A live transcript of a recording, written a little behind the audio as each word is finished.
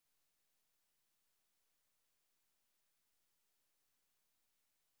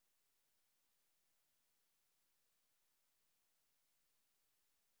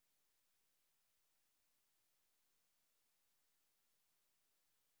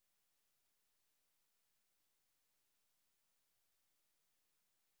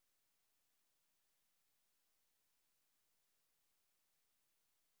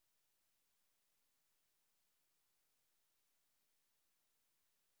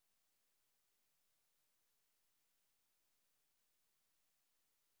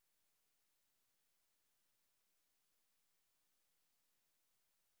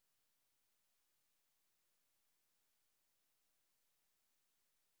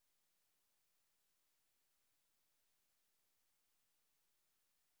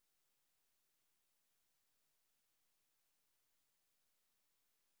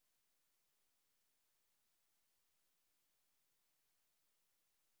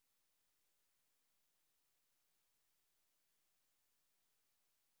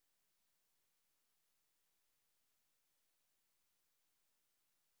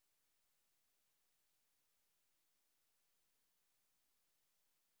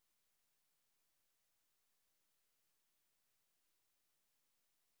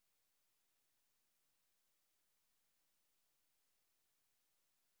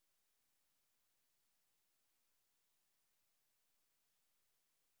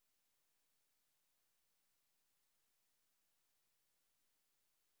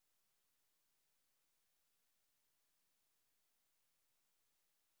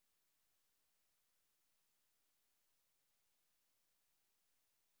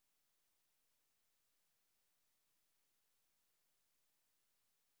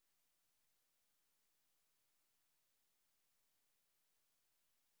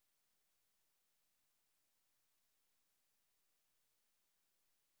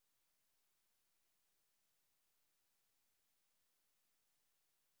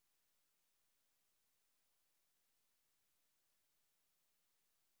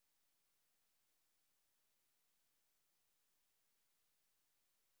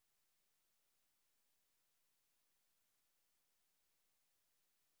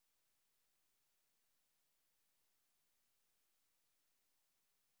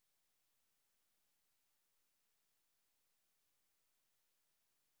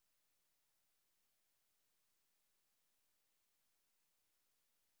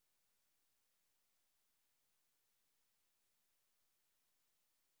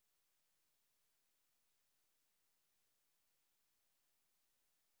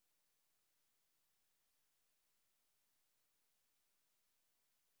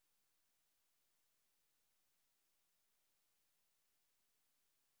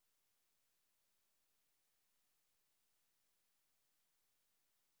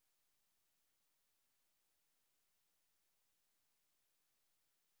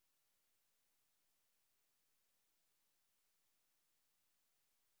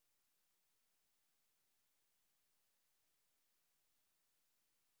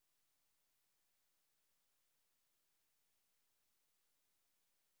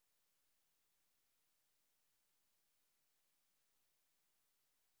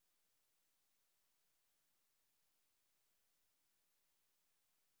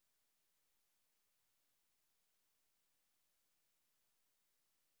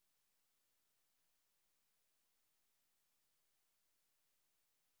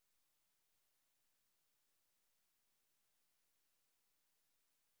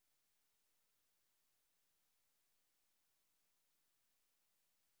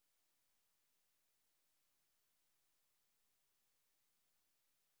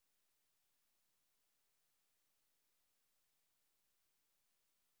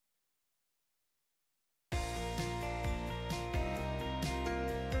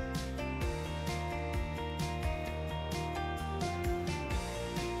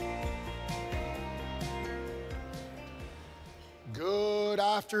Good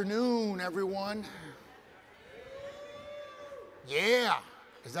afternoon, everyone. Yeah,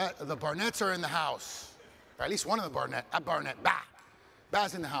 is that the Barnetts are in the house? Or at least one of the Barnett,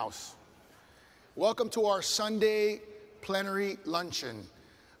 Ba's in the house. Welcome to our Sunday Plenary Luncheon.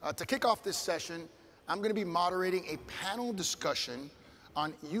 To kick off this session, I'm going to be moderating a panel discussion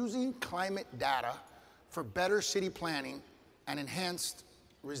on using climate data for better city planning and enhanced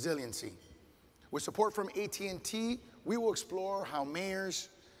resiliency. With support from AT&T, we will explore how mayors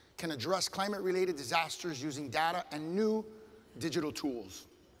can address climate-related disasters using data and new digital tools,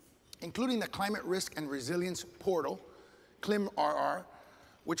 including the Climate Risk and Resilience Portal, CLIMRR,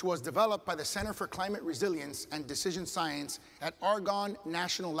 which was developed by the Center for Climate Resilience and Decision Science at Argonne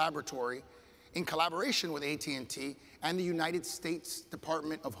National Laboratory in collaboration with AT&T and the United States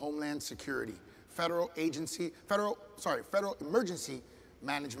Department of Homeland Security, Federal Emergency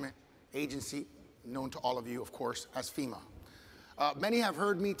Management Agency, known to all of you, of course, as FEMA. Many have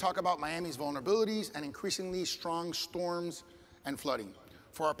heard me talk about Miami's vulnerabilities and increasingly strong storms and flooding.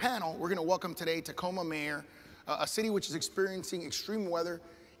 For our panel, we're going to welcome today Tacoma Mayor, a city which is experiencing extreme weather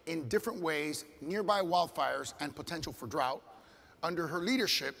in different ways, nearby wildfires, and potential for drought. Under her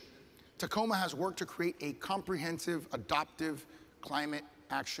leadership, Tacoma has worked to create a comprehensive, adaptive climate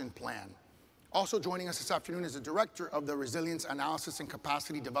action plan. Also joining us this afternoon is the Director of the Resilience Analysis and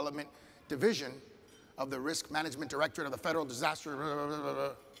Capacity Development Division of the Risk Management Directorate of the Federal Disaster.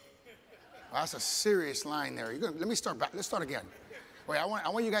 Well, that's a serious line there. Let me start back. Let's start again. Wait, I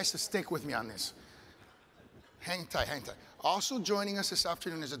want you guys to stick with me on this. Hang tight, hang tight. Also joining us this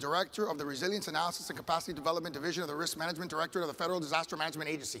afternoon is the Director of the Resilience Analysis and Capacity Development Division of the Risk Management Directorate of the Federal Disaster Management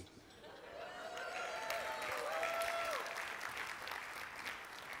Agency.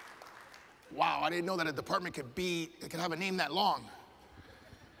 Wow, I didn't know that a department could have a name that long.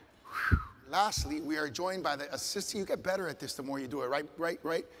 Whew. Lastly, we are joined by the assistant. You get better at this the more you do it, right?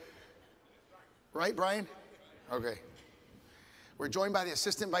 Right, Brian? Okay. We're joined by the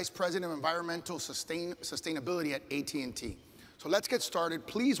Assistant Vice President of Environmental Sustainability at AT&T. So let's get started.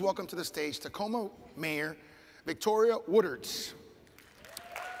 Please welcome to the stage Tacoma Mayor Victoria Woodards,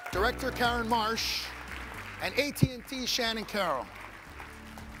 Director Karen Marsh, and AT&T Shannon Carroll.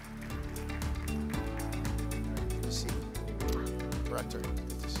 Good to see you. Director,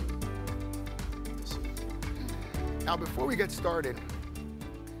 good to see you. Good to see you. Now, before we get started,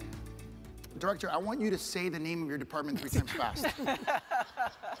 Director, I want you to say the name of your department 3 times fast.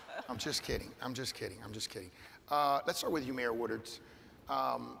 I'm just kidding. Let's start with you, Mayor Woodards.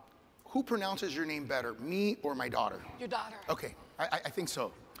 Who pronounces your name better, me or my daughter? Your daughter. Okay, I think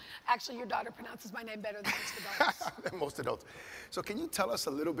so. Actually, your daughter pronounces my name better than most adults. Most adults. So can you tell us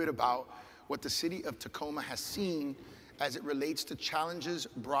a little bit about what the city of Tacoma has seen as it relates to challenges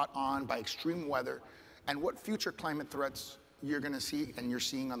brought on by extreme weather and what future climate threats you're going to see and you're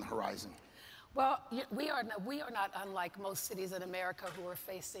seeing on the horizon? Well, we are not unlike most cities in America who are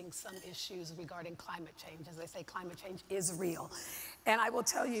facing some issues regarding climate change. As they say, climate change is real. And I will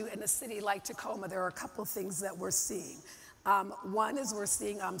tell you, in a city like Tacoma, there are a couple of things that we're seeing. One is we're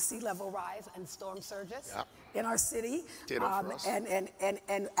seeing sea level rise and storm surges in our city.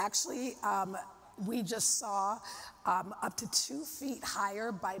 And actually, we just saw up to 2 feet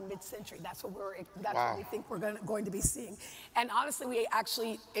higher by mid-century. That's what we think we're going to be seeing. And honestly, we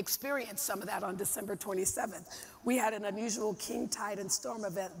actually experienced some of that on December 27th. We had an unusual king tide and storm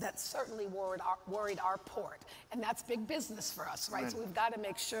event that certainly worried our port. And that's big business for us, right? So we've got to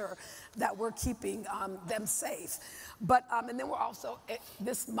make sure that we're keeping them safe. But, and then we're also,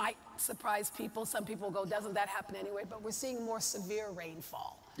 this might surprise people. Some people go, doesn't that happen anyway? But we're seeing more severe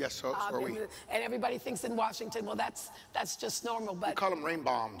rainfall. Yes, so are we. And everybody thinks in Washington, well, that's just normal. But we call them rain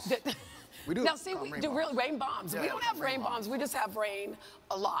bombs. We do. Now, see, we do really rain bombs. Yeah, we don't have rain bombs. We just have rain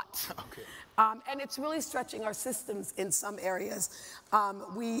a lot. Okay. And it's really stretching our systems in some areas.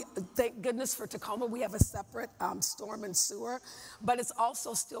 We, thank goodness for Tacoma, we have a separate storm and sewer, but it's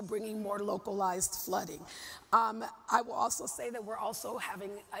also still bringing more localized flooding. I will also say that we're also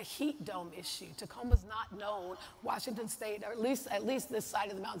having a heat dome issue. Tacoma's not known, Washington State, or at least this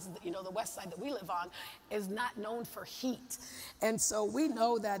side of the mountains, the west side that we live on, is not known for heat. And so we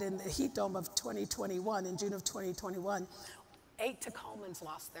know that in the heat dome of 2021, in June of 2021, 8 Tacomans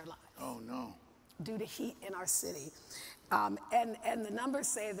lost their lives. Oh, no. Due to heat in our city. And the numbers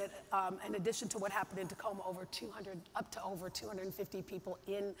say that in addition to what happened in Tacoma, up to over 250 people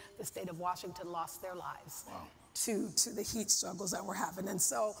in the state of Washington lost their lives. Wow. To the heat struggles that we're having. And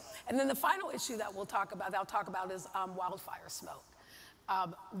then the final issue that I'll talk about is wildfire smoke.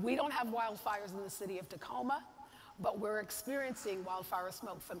 We don't have wildfires in the city of Tacoma, but we're experiencing wildfire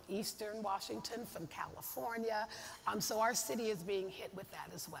smoke from eastern Washington, from California. So our city is being hit with that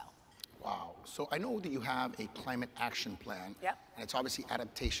as well. Wow. So I know that you have a climate action plan, Yep. and it's obviously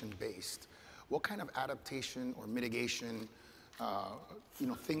adaptation-based. What kind of adaptation or mitigation,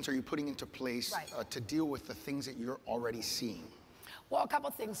 things are you putting into place to deal with the things that you're already seeing? Well, a couple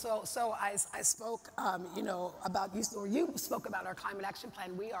of things. So I spoke, about you spoke about our climate action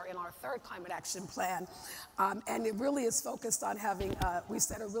plan. We are in our third climate action plan, and it really is focused on having. We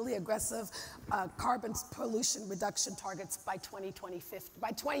set a really aggressive carbon pollution reduction targets by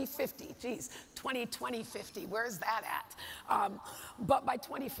 2050. Geez, 2050. Where's that at? But by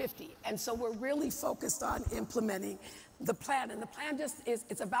 2050, and so we're really focused on implementing the plan. And the plan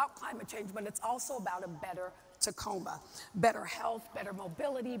it's about climate change, but it's also about a better Tacoma, better health, better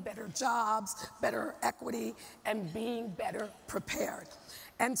mobility, better jobs, better equity, and being better prepared.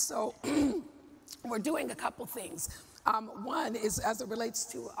 And so we're doing a couple things. One is as it relates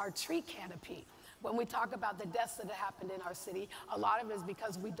to our tree canopy. When we talk about the deaths that have happened in our city, a lot of it is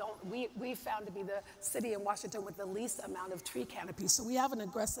because we found to be the city in Washington with the least amount of tree canopy. So we have an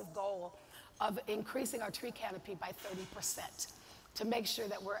aggressive goal of increasing our tree canopy by 30%. To make sure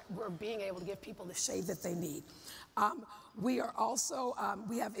that we're being able to give people the shade that they need. We are also,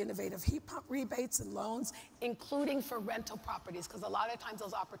 we have innovative heat pump rebates and loans, including for rental properties, because a lot of times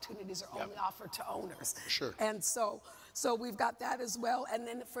those opportunities are only offered to owners. Sure. And so we've got that as well. And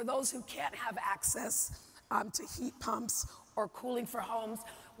then for those who can't have access to heat pumps or cooling for homes,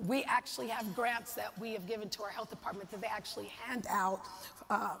 we actually have grants that we have given to our health department that they actually hand out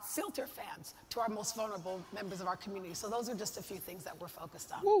filter fans to our most vulnerable members of our community. So those are just a few things that we're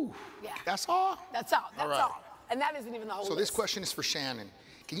focused on. Woo. Yeah. That's all? That's all. That's right. all. And that isn't even the whole So list. this question is for Shannon.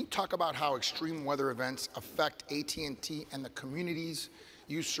 Can you talk about how extreme weather events affect AT&T and the communities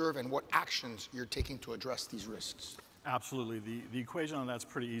you serve, and what actions you're taking to address these risks? Absolutely. The equation on that's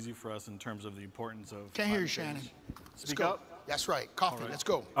pretty easy for us in terms of the importance of Can't hear you, Shannon. Speak up. That's right. Coffee. Let's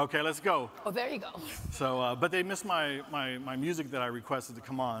go. Okay, let's go. Oh, there you go. So, but they missed my music that I requested to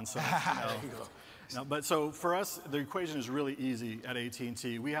come on. So, There you go. No, but so for us, the equation is really easy at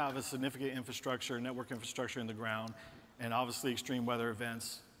AT&T. We have a significant network infrastructure in the ground, and obviously extreme weather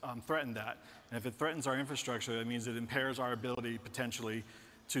events threaten that. And if it threatens our infrastructure, that means it impairs our ability potentially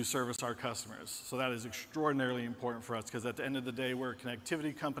to service our customers. So that is extraordinarily important for us, because at the end of the day, we're a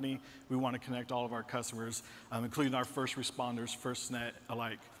connectivity company. We want to connect all of our customers, including our first responders, FirstNet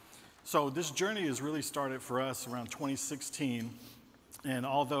alike. So this journey has really started for us around 2016. And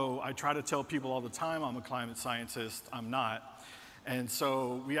although I try to tell people all the time I'm a climate scientist, I'm not. And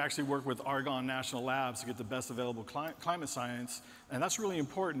so we actually work with Argonne National Labs to get the best available climate science. And that's really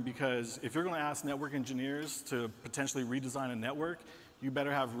important, because if you're going to ask network engineers to potentially redesign a network, you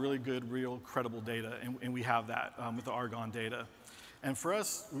better have really good, real, credible data, and we have that with the Argonne data. And for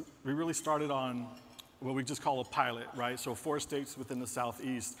us, we really started on what we just call a pilot, right? So 4 states within the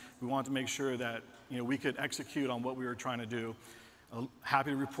Southeast, we wanted to make sure that we could execute on what we were trying to do.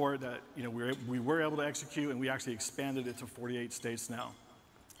 Happy to report that we were able to execute, and we actually expanded it to 48 states now.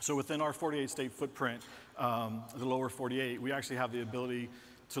 So within our 48 state footprint, the lower 48, we actually have the ability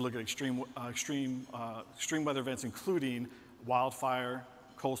to look at extreme weather events, including wildfire,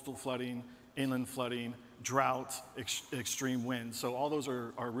 coastal flooding, inland flooding, drought, extreme winds. So all those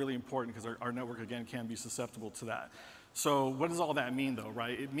are really important, because our network, again, can be susceptible to that. So what does all that mean, though,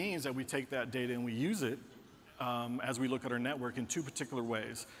 right? It means that we take that data and we use it as we look at our network in 2 particular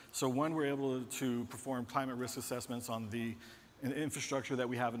ways. So one, we're able to perform climate risk assessments on the infrastructure that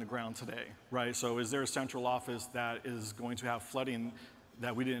we have in the ground today, right? So is there a central office that is going to have flooding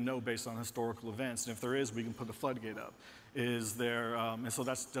that we didn't know based on historical events? And if there is, we can put a floodgate up. Is there, and so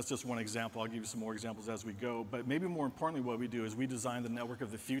that's just one example. I'll give you some more examples as we go. But maybe more importantly, what we do is we design the network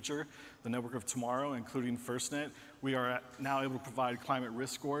of the future, the network of tomorrow, including FirstNet. We are now able to provide climate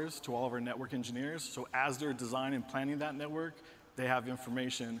risk scores to all of our network engineers. So as they're designing and planning that network, they have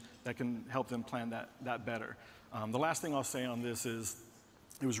information that can help them plan that better. The last thing I'll say on this is,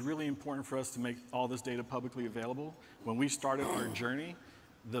 it was really important for us to make all this data publicly available. When we started our journey,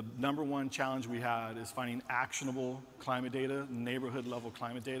 the #1 challenge we had is finding actionable climate data, neighborhood level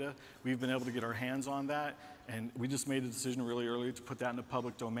climate data. We've been able to get our hands on that, and we just made a decision really early to put that in the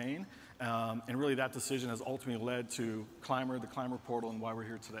public domain. And really that decision has ultimately led to Climber, the Climber portal, and why we're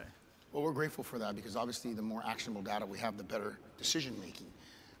here today. Well, we're grateful for that, because obviously the more actionable data we have, the better decision making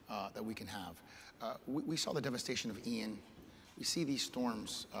that we can have. We saw the devastation of Ian. We see these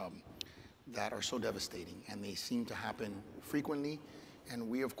storms that are so devastating, and they seem to happen frequently. and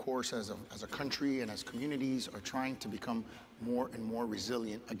we, of course, as a country and as communities, are trying to become more and more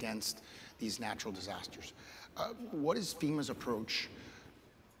resilient against these natural disasters. What is FEMA's approach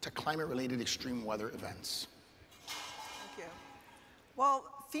to climate-related extreme weather events? Thank you. Well,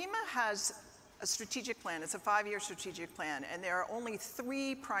 FEMA has a strategic plan. It's a 5-year strategic plan, and there are only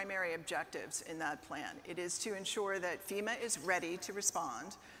 3 primary objectives in that plan. It is to ensure that FEMA is ready to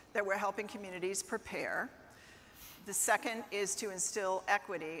respond, that we're helping communities prepare. The second is to instill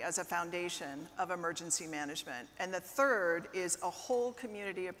equity as a foundation of emergency management. And the third is a whole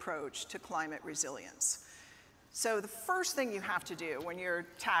community approach to climate resilience. So the first thing you have to do when you're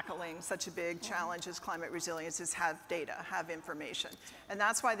tackling such a big challenge as climate resilience is have data, have information. And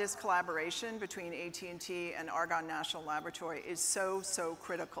that's why this collaboration between AT&T and Argonne National Laboratory is so, so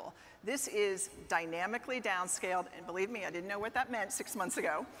critical. This is dynamically downscaled, and believe me, I didn't know what that meant 6 months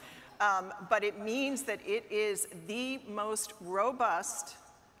ago. But it means that it is the most robust,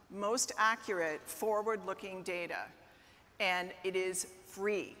 most accurate, forward-looking data. And it is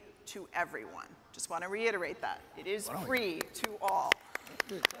free to everyone. Just want to reiterate that. It is free to all.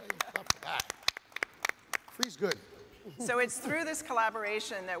 Free's good. So it's through this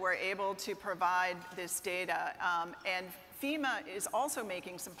collaboration that we're able to provide this data. And FEMA is also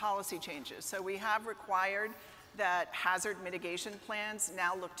making some policy changes. So we have required that hazard mitigation plans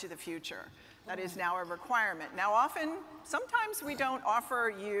now look to the future. That is now a requirement. Now sometimes we don't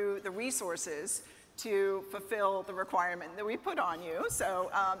offer you the resources to fulfill the requirement that we put on you.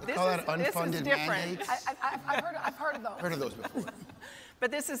 So this is different. I've heard of those. Heard of those before. But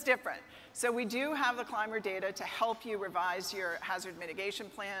this is different. So we do have the climate data to help you revise your hazard mitigation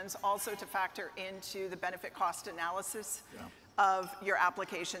plans, also to factor into the benefit cost analysis of your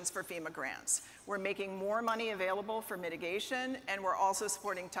applications for FEMA grants. We're making more money available for mitigation, and we're also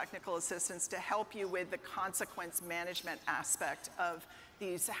supporting technical assistance to help you with the consequence management aspect of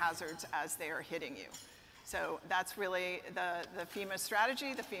these hazards as they are hitting you. So that's really the FEMA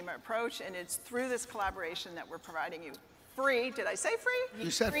strategy, the FEMA approach, and it's through this collaboration that we're providing you free. Did I say free? You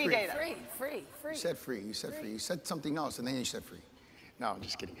said free. Data. Free. You said free. You said free. You said something else, and then you said free. No, I'm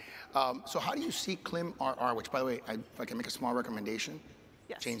just kidding. So how do you see CLIM-RR, which, by the way, if I can make a small recommendation,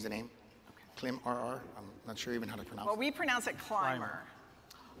 change the name. Okay. CLIM-RR. I'm not sure even how to pronounce it. Well, we pronounce it Climber.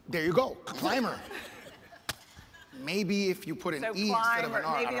 There you go, Climber. Maybe if you put an E instead of an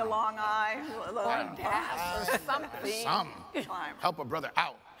R. Maybe a long I, a little dash or something. Climber. Help a brother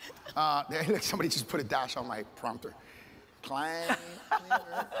out. Somebody just put a dash on my prompter. Climber. I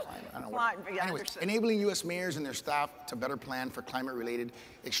don't know what. Anyways, enabling U.S. mayors and their staff to better plan for climate-related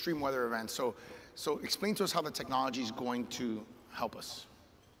extreme weather events. So explain to us how the technology is going to help us.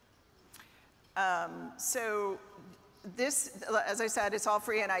 So this, as I said, it's all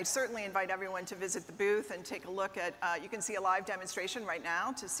free, and I certainly invite everyone to visit the booth and take a look at, you can see a live demonstration right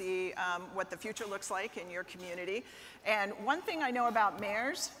now to see what the future looks like in your community. And one thing I know about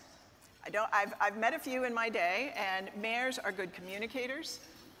mayors, I've met a few in my day, and mayors are good communicators.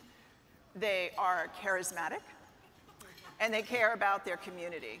 They are charismatic, and they care about their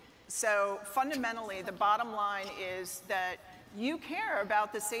community. So fundamentally, the bottom line is that you care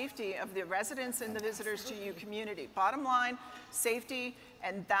about the safety of the residents and the visitors to your community. Bottom line, safety,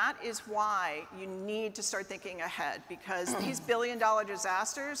 and that is why you need to start thinking ahead, because these billion-dollar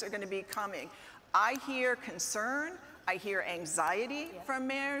disasters are going to be coming. I hear concern, I hear anxiety from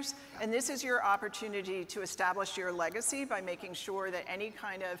mayors, and this is your opportunity to establish your legacy by making sure that any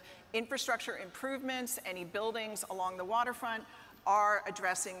kind of infrastructure improvements, any buildings along the waterfront are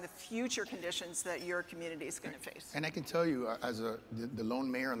addressing the future conditions that your community is going to face. And I can tell you, as the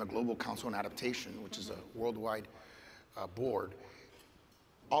lone mayor on the Global Council on Adaptation, which is a worldwide board,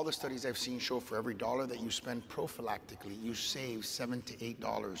 all the studies I've seen show for every dollar that you spend prophylactically, you save $7 to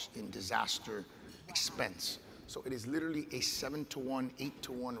 $8 in disaster expense. So it is literally a 7-to-1,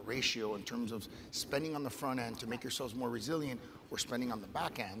 8-to-1 ratio in terms of spending on the front end to make yourselves more resilient, or spending on the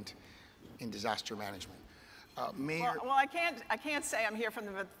back end in disaster management. Mayor. Well, I can't say I'm here from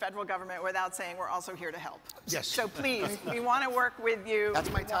the federal government without saying we're also here to help. Yes. So please, we want to work with you.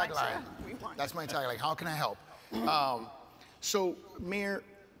 That's my tagline. That's my tagline. How can I help? So, Mayor,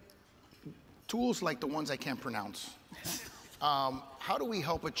 tools like the ones I can't pronounce, how do we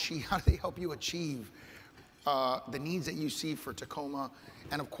help achieve? How do they help you achieve the needs that you see for Tacoma,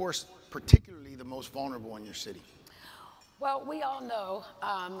 and of course, particularly the most vulnerable in your city? Well, we all know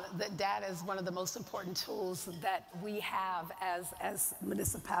that data is one of the most important tools that we have as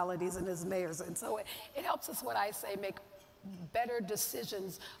municipalities and as mayors. And so it helps us, what I say, make better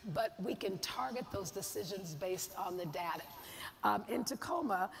decisions, but we can target those decisions based on the data. In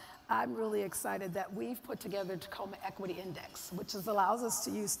Tacoma, I'm really excited that we've put together Tacoma Equity Index, which allows us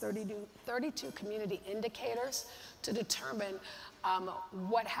to use 32 community indicators to determine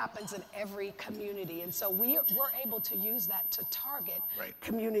what happens in every community. And so we're able to use that to target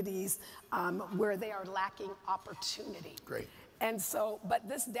communities where they are lacking opportunity. Great. And so, but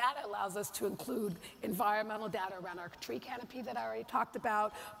this data allows us to include environmental data around our tree canopy that I already talked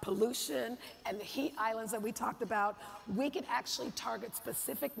about, pollution, and the heat islands that we talked about. We can actually target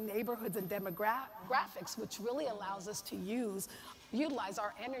specific neighborhoods and demographics, which really allows us to utilize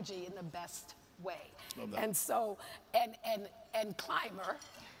our energy in the best way. Love that. And so, and Climber.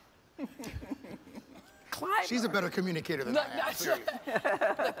 She's a better communicator than I am.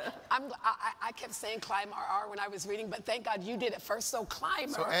 Look, I kept saying Climber when I was reading, but thank God you did it first. So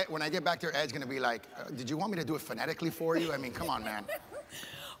Climber. So Ed, when I get back there, Ed's going to be like, did you want me to do it phonetically for you? I mean, come on, man.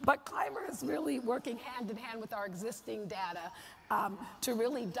 But Climber is really working hand in hand with our existing data to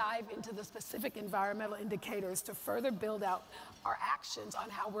really dive into the specific environmental indicators to further build out our actions on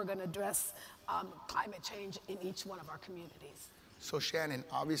how we're going to address climate change in each one of our communities. So Shannon,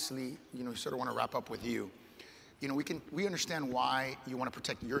 obviously, you sort of want to wrap up with you. We understand why you want to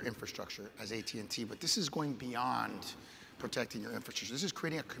protect your infrastructure as AT&T, but this is going beyond protecting your infrastructure. This is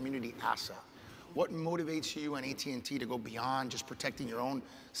creating a community asset. What motivates you and AT&T to go beyond just protecting your own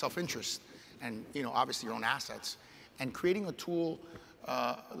self-interest and, obviously your own assets, and creating a tool,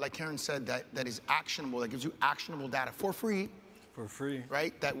 like Karen said, that is actionable, that gives you actionable data for free. For free.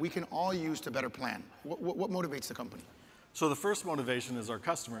 Right? That we can all use to better plan. What motivates the company? So the first motivation is our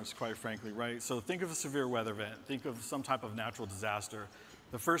customers, quite frankly, right? So think of a severe weather event, think of some type of natural disaster.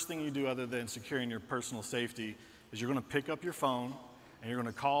 The first thing you do other than securing your personal safety is you're gonna pick up your phone and you're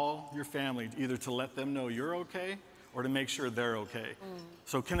gonna call your family either to let them know you're okay or to make sure they're okay.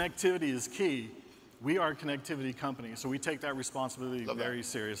 So connectivity is key. We are a connectivity company, so we take that responsibility very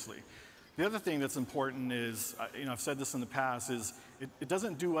seriously. The other thing that's important is, I've said this in the past, is it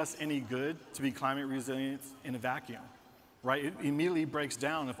doesn't do us any good to be climate resilient in a vacuum. Right? It immediately breaks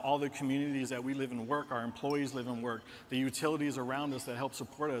down if all the communities that we live and work, our employees live and work, the utilities around us that help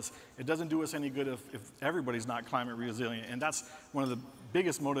support us. It doesn't do us any good if everybody's not climate resilient. And that's one of the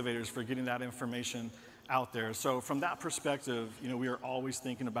biggest motivators for getting that information out there. So from that perspective, we are always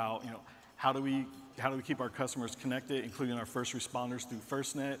thinking about, how do we keep our customers connected, including our first responders through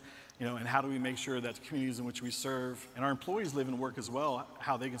FirstNet, and how do we make sure that the communities in which we serve and our employees live and work as well,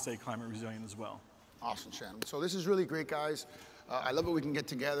 how they can stay climate resilient as well. Awesome, Shannon. So this is really great, guys. I love it we can get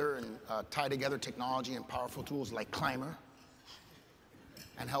together and tie together technology and powerful tools like Climber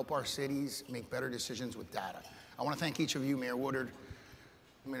and help our cities make better decisions with data. I want to thank each of you, Mayor Woodard.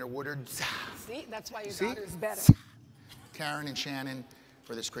 See, that's why your daughter's better. Karen and Shannon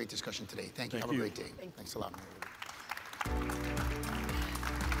for this great discussion today. Thank you. Have a great day. Thanks a lot.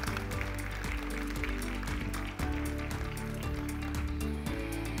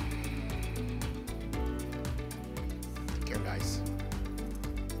 Guys.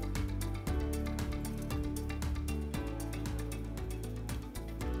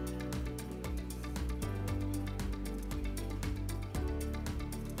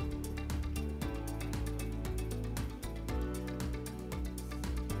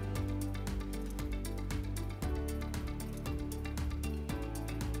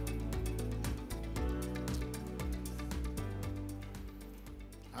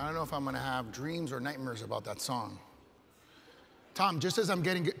 I don't know if I'm going to have dreams or nightmares about that song. Tom, just as I'm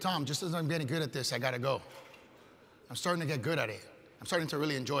getting good at this, I gotta go. I'm starting to get good at it. I'm starting to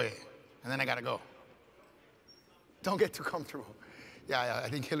really enjoy it, and then I gotta go. Don't get too comfortable. Yeah, I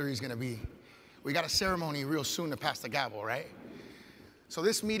think Hillary's gonna be. We got a ceremony real soon to pass the gavel, right? So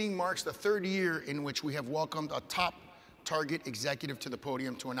this meeting marks the third year in which we have welcomed a top Target executive to the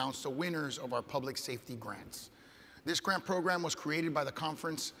podium to announce the winners of our public safety grants. This grant program was created by the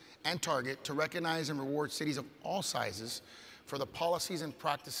conference and Target to recognize and reward cities of all sizes for the policies and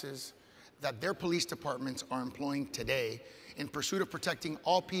practices that their police departments are employing today in pursuit of protecting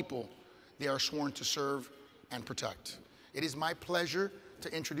all people they are sworn to serve and protect. It is my pleasure to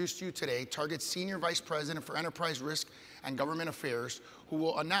introduce to you today Target's Senior Vice President for Enterprise Risk and Government Affairs, who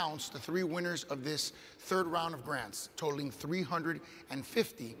will announce the three winners of this third round of grants, totaling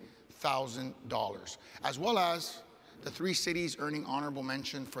 $350,000, as well as the three cities earning honorable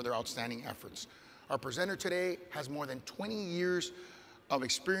mention for their outstanding efforts. Our presenter today has more than 20 years of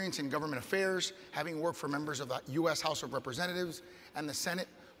experience in government affairs, having worked for members of the U.S. House of Representatives and the Senate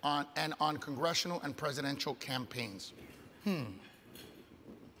on congressional and presidential campaigns.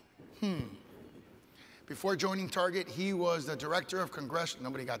 Before joining Target, he was the director of congressional,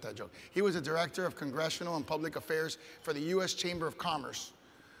 nobody got that joke. He was the director of congressional and public affairs for the U.S. Chamber of Commerce,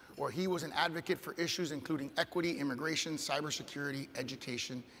 where he was an advocate for issues including equity, immigration, cybersecurity,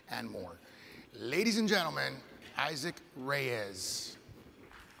 education, and more. Ladies and gentlemen, Isaac Reyes.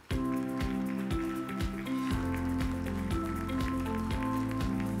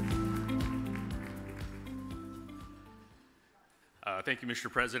 Thank you,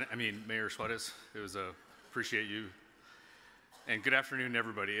 Mr. President. Mayor Suarez. Appreciate you. And good afternoon,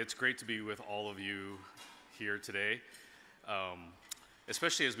 everybody. It's great to be with all of you here today,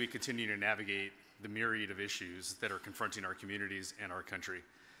 especially as we continue to navigate the myriad of issues that are confronting our communities and our country.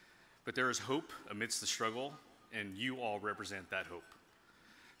 But there is hope amidst the struggle, and you all represent that hope.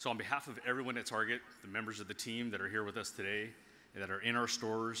 So on behalf of everyone at Target, the members of the team that are here with us today, and that are in our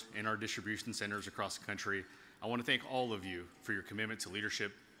stores, in our distribution centers across the country, I want to thank all of you for your commitment to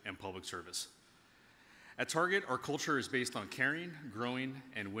leadership and public service. At Target, our culture is based on caring, growing,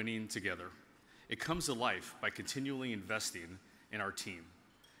 and winning together. It comes to life by continually investing in our team,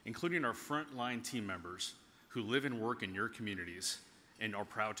 including our frontline team members who live and work in your communities and are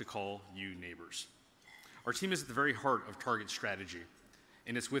proud to call you neighbors. Our team is at the very heart of Target's strategy,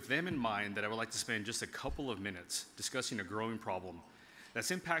 and it's with them in mind that I would like to spend just a couple of minutes discussing a growing problem that's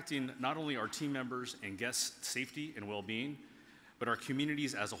impacting not only our team members and guests' safety and well-being, but our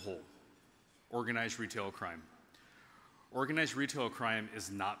communities as a whole: organized retail crime. Organized retail crime is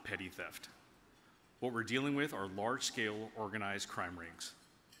not petty theft. What we're dealing with are large-scale organized crime rings.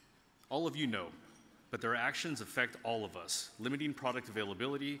 All of you know, but their actions affect all of us, limiting product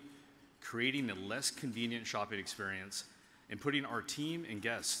availability, creating a less convenient shopping experience, and putting our team and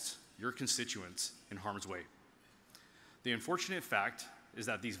guests, your constituents, in harm's way. The unfortunate fact is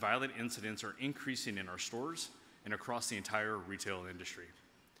that these violent incidents are increasing in our stores and across the entire retail industry.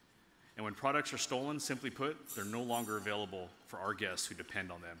 And when products are stolen, simply put, they're no longer available for our guests who depend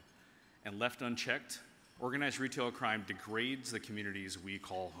on them. And left unchecked, organized retail crime degrades the communities we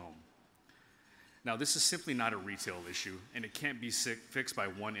call home. Now, this is simply not a retail issue, and it can't be fixed by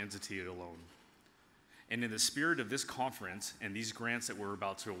one entity alone. And in the spirit of this conference and these grants that we're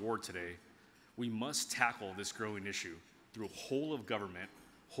about to award today, we must tackle this growing issue through a whole of government,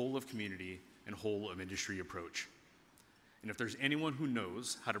 whole of community, and whole of industry approach. And if there's anyone who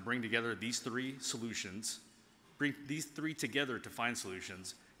knows how to bring together these three solutions, bring these three together to find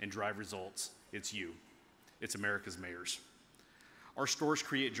solutions and drive results, it's you. It's America's mayors. Our stores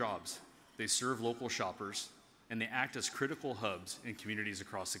create jobs, they serve local shoppers, and they act as critical hubs in communities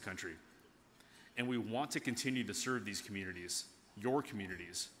across the country. And we want to continue to serve these communities, your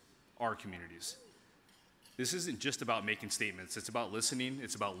communities, our communities. This isn't just about making statements. It's about listening,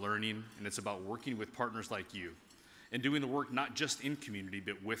 it's about learning, and it's about working with partners like you and doing the work not just in community,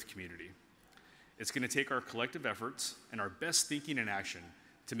 but with community. It's going to take our collective efforts and our best thinking and action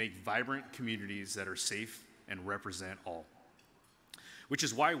to make vibrant communities that are safe and represent all. Which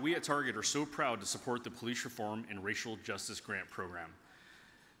is why we at Target are so proud to support the Police Reform and Racial Justice Grant Program.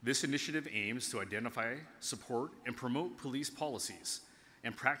 This initiative aims to identify, support, and promote police policies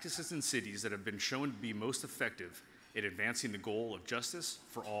and practices in cities that have been shown to be most effective in advancing the goal of justice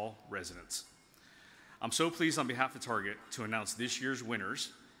for all residents. I'm so pleased on behalf of Target to announce this year's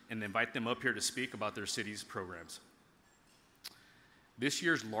winners and invite them up here to speak about their city's programs. This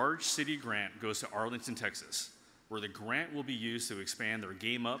year's large city grant goes to Arlington, Texas, where the grant will be used to expand their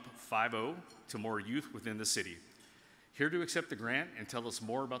Game Up 5.0 to more youth within the city. Here to accept the grant and tell us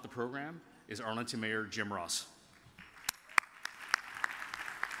more about the program is Arlington Mayor Jim Ross.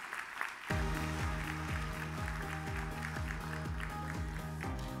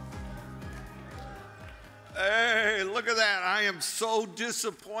 Hey, look at that. I am so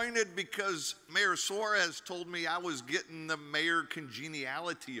disappointed because Mayor Suarez told me I was getting the Mayor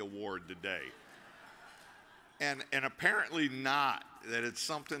Congeniality Award today. And apparently not, that it's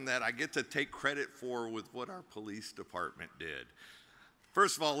something that I get to take credit for with what our police department did.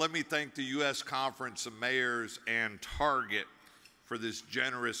 First of all, let me thank the U.S. Conference of Mayors and Target for this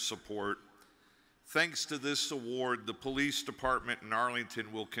generous support. Thanks to this award, the police department in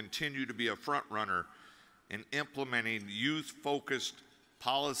Arlington will continue to be a front runner in implementing youth-focused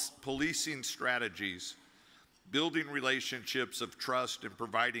policing strategies, building relationships of trust, and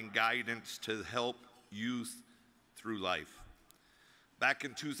providing guidance to help youth through life. Back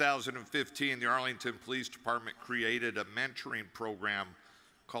in 2015, the Arlington Police Department created a mentoring program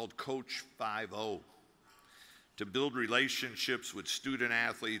called Coach 5.0 to build relationships with student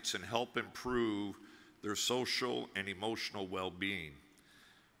athletes and help improve their social and emotional well-being.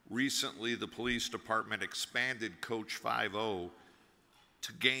 Recently, the police department expanded Coach 5.0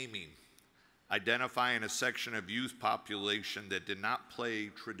 to gaming, identifying a section of youth population that did not play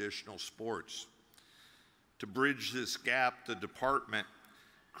traditional sports. To bridge this gap, the department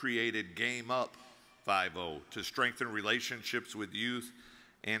created Game Up 5-0 to strengthen relationships with youth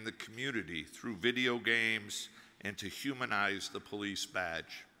and the community through video games and to humanize the police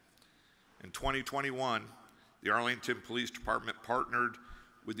badge. In 2021, the Arlington Police Department partnered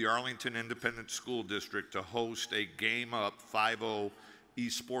with the Arlington Independent School District to host a Game Up 5-0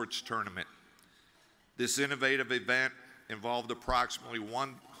 esports tournament. This innovative event involved approximately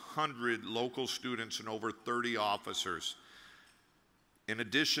 100 local students and over 30 officers. In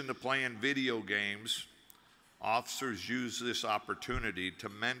addition to playing video games, officers use this opportunity to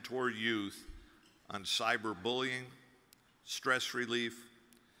mentor youth on cyberbullying, stress relief,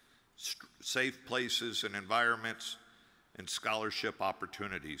 safe places and environments, and scholarship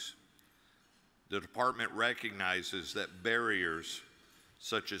opportunities. The department recognizes that barriers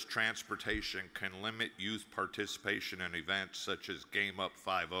such as transportation can limit youth participation in events such as Game Up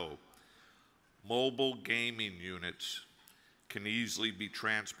 5-0. Mobile gaming units can easily be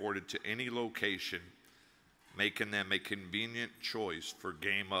transported to any location, making them a convenient choice for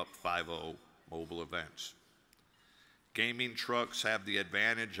Game Up 5-0 mobile events. Gaming trucks have the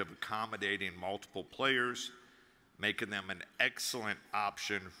advantage of accommodating multiple players, making them an excellent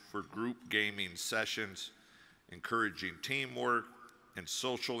option for group gaming sessions, encouraging teamwork and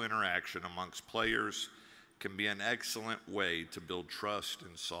social interaction amongst players can be an excellent way to build trust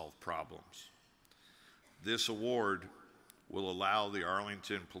and solve problems. This award will allow the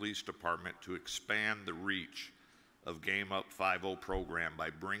Arlington Police Department to expand the reach of Game Up 5-0 program by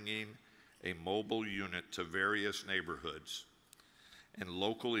bringing a mobile unit to various neighborhoods and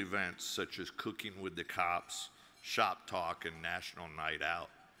local events such as Cooking with the Cops, Shop Talk, and National Night Out.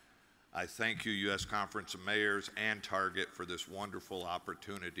 I thank you, U.S. Conference of Mayors and Target, for this wonderful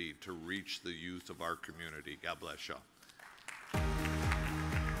opportunity to reach the youth of our community. God bless y'all.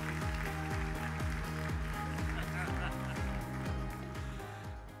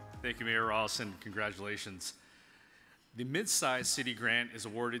 Thank you, Mayor Ross, and congratulations. The mid-sized city grant is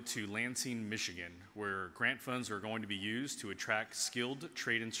awarded to Lansing, Michigan, where grant funds are going to be used to attract skilled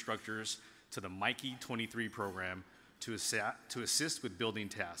trade instructors to the Mikey 23 program to assist with building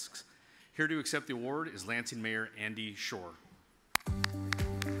tasks. Here to accept the award is Lansing Mayor Andy Shore.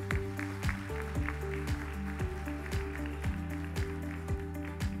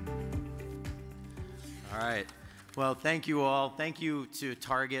 All right. Well, thank you all. Thank you to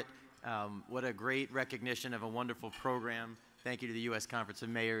Target. What a great recognition of a wonderful program. Thank you to the U.S. Conference of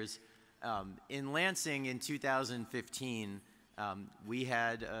Mayors. In Lansing in 2015, we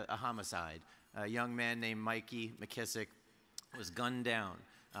had a homicide. A young man named Mikey McKissick was gunned down.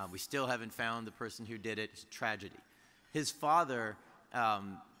 We still haven't found the person who did it. It's a tragedy. His father,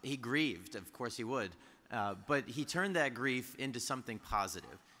 he grieved, of course he would, but he turned that grief into something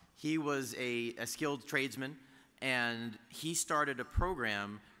positive. He was a skilled tradesman, and he started a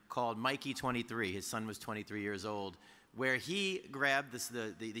program called Mikey 23. His son was 23 years old, where he grabbed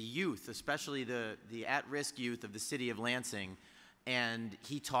the youth, especially the at-risk youth of the city of Lansing, and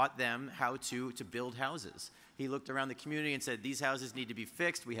he taught them how to build houses. He looked around the community and said, these houses need to be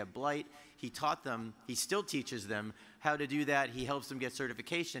fixed. We have blight. He taught them, he still teaches them how to do that. He helps them get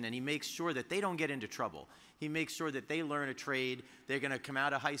certification, and he makes sure that they don't get into trouble. He makes sure that they learn a trade. They're going to come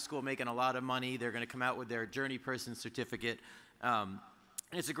out of high school making a lot of money. They're going to come out with their journey person certificate. And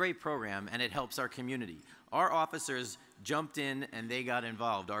it's a great program, and it helps our community. Our officers jumped in, and they got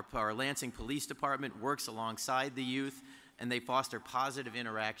involved. Our Lansing Police Department works alongside the youth, and they foster positive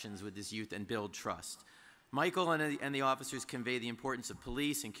interactions with this youth and build trust. Michael and the officers convey the importance of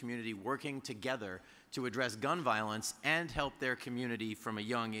police and community working together to address gun violence and help their community from a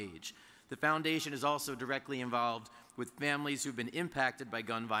young age. The foundation is also directly involved with families who've been impacted by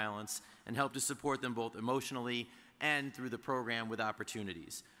gun violence and help to support them both emotionally and through the program with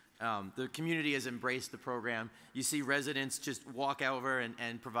opportunities. The community has embraced the program. You see residents just walk over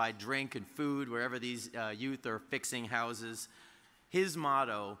and provide drink and food wherever these youth are fixing houses. His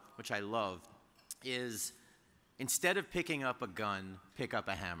motto, which I love, is instead of picking up a gun, pick up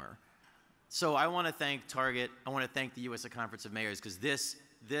a hammer. So I want to thank Target. I want to thank the U.S. Conference of Mayors, because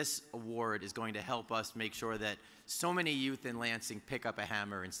this award is going to help us make sure that so many youth in Lansing pick up a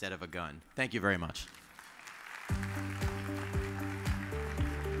hammer instead of a gun. Thank you very much.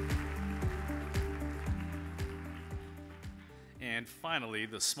 And finally,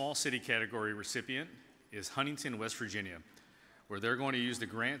 the small city category recipient is Huntington, West Virginia, where they're going to use the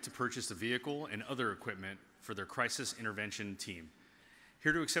grant to purchase a vehicle and other equipment for their crisis intervention team.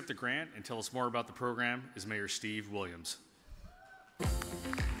 Here to accept the grant and tell us more about the program is Mayor Steve Williams.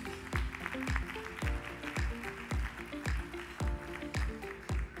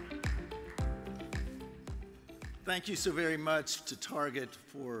 thank you so very much to Target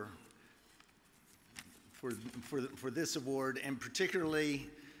for this award, and particularly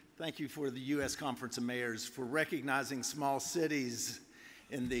thank you for the U.S. Conference of Mayors for recognizing small cities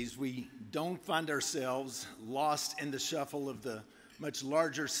in these. We don't find ourselves lost in the shuffle of the much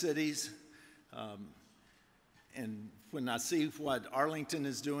larger cities. And when I see what Arlington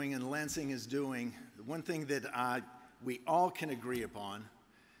is doing and Lansing is doing, the one thing that we all can agree upon,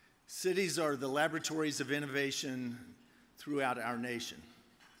 cities are the laboratories of innovation throughout our nation.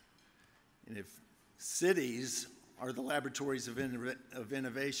 And if cities are the laboratories of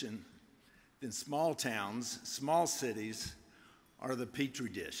innovation, then small towns, small cities are the petri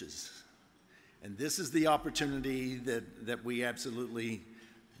dishes. And this is the opportunity that we absolutely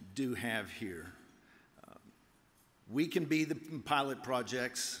do have here. We can be the pilot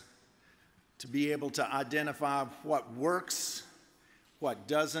projects to be able to identify what works, what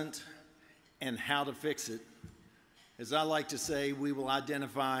doesn't, and how to fix it. As I like to say, we will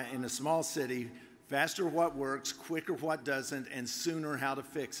identify in a small city faster what works, quicker what doesn't, and sooner how to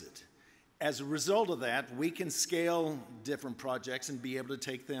fix it. As a result of that, we can scale different projects and be able to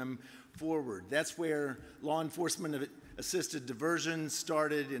take them forward. That's where law enforcement assisted diversion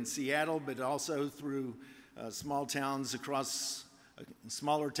started in Seattle, but also through smaller towns across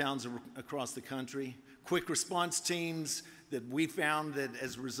the country. Quick response teams that we found that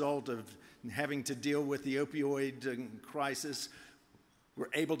as a result of having to deal with the opioid crisis were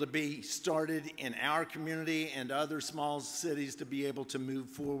able to be started in our community and other small cities to be able to move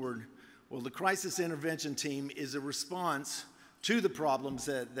forward. Well, the crisis intervention team is a response to the problems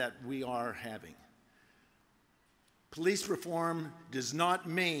that we are having. Police reform does not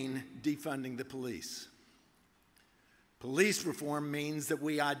mean defunding the police. Police reform means that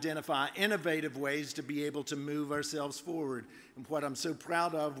we identify innovative ways to be able to move ourselves forward. And what I'm so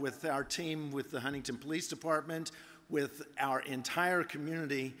proud of with our team, with the Huntington Police Department, with our entire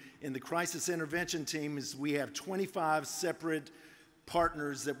community in the crisis intervention team, is we have 25 separate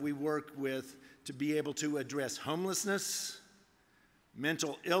partners that we work with to be able to address homelessness,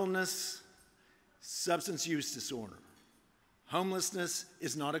 mental illness, substance use disorder. Homelessness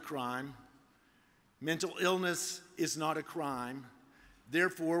is not a crime. Mental illness is not a crime.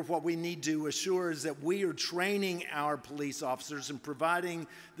 Therefore, what we need to assure is that we are training our police officers and providing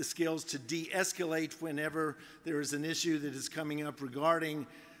the skills to de-escalate whenever there is an issue that is coming up regarding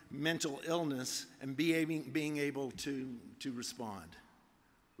mental illness and being able to respond.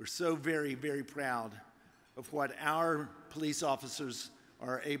 We're so very, very proud of what our police officers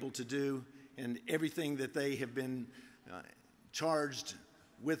are able to do and everything that they have been charged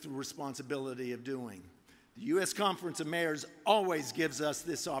with the responsibility of doing. The U.S. Conference of Mayors always gives us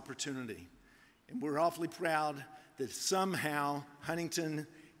this opportunity, and we're awfully proud that somehow Huntington,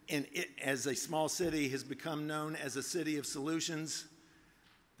 as a small city, has become known as a city of solutions.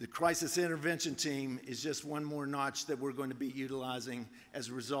 The crisis intervention team is just one more notch that we're going to be utilizing as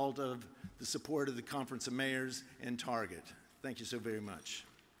a result of the support of the Conference of Mayors and Target. Thank you so very much.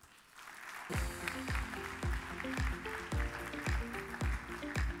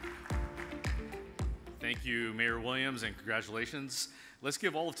 Thank you, Mayor Williams, and congratulations. Let's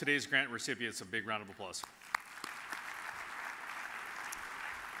give all of today's grant recipients a big round of applause.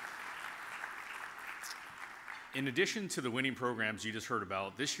 In addition to the winning programs you just heard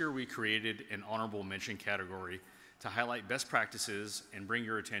about, this year we created an honorable mention category to highlight best practices and bring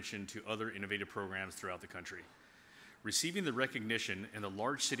your attention to other innovative programs throughout the country. Receiving the recognition in the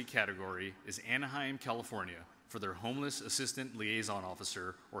large city category is Anaheim, California, for their Homeless Assistant Liaison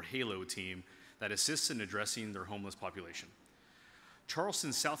Officer, or HALO team, that assists in addressing their homeless population.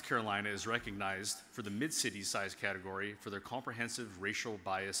 Charleston, South Carolina is recognized for the mid-city size category for their comprehensive racial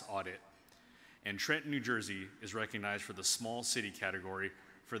bias audit. And Trenton, New Jersey is recognized for the small city category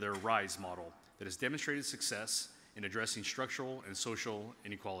for their RISE model that has demonstrated success in addressing structural and social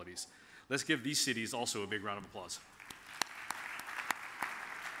inequalities. Let's give these cities also a big round of applause.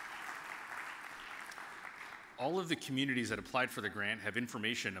 All of the communities that applied for the grant have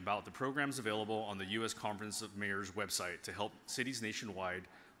information about the programs available on the U.S. Conference of Mayors website to help cities nationwide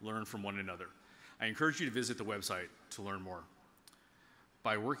learn from one another. I encourage you to visit the website to learn more.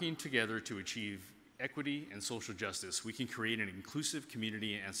 By working together to achieve equity and social justice, we can create an inclusive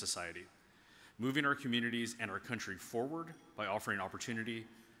community and society, moving our communities and our country forward by offering opportunity,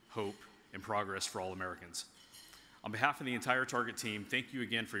 hope, and progress for all Americans. On behalf of the entire Target team, thank you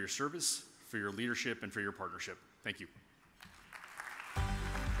again for your service, for your leadership, and for your partnership. Thank you.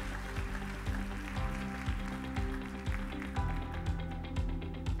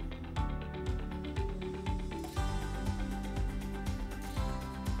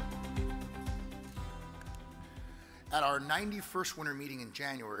 At our 91st winter meeting in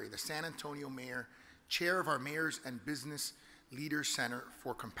January, the San Antonio mayor, chair of our Mayors and Business Leaders Center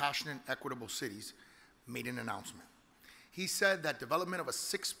for Compassionate and Equitable Cities, made an announcement. He said that development of a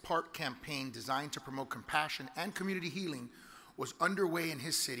 6-part campaign designed to promote compassion and community healing was underway in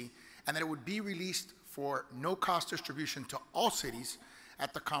his city, and that it would be released for no-cost distribution to all cities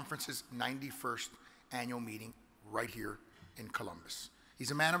at the conference's 91st annual meeting right here in Columbus.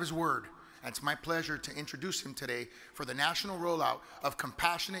 He's a man of his word, and it's my pleasure to introduce him today for the national rollout of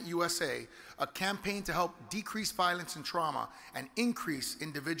Compassionate USA, a campaign to help decrease violence and trauma and increase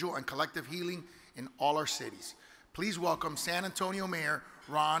individual and collective healing in all our cities. Please welcome San Antonio Mayor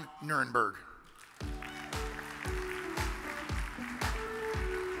Ron Nirenberg.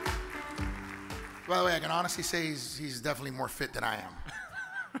 By the way, I can honestly say he's definitely more fit than I am.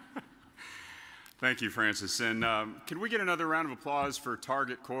 Thank you, Francis. And can we get another round of applause for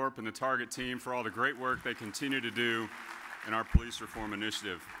Target Corp and the Target team for all the great work they continue to do in our police reform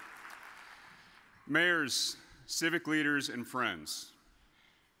initiative? Mayors, civic leaders, and friends,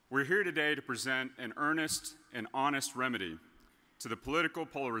 we're here today to present an earnest and honest remedy to the political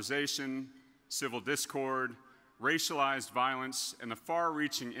polarization, civil discord, racialized violence, and the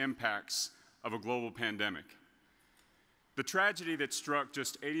far-reaching impacts of a global pandemic. The tragedy that struck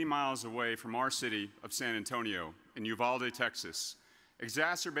just 80 miles away from our city of San Antonio in Uvalde, Texas,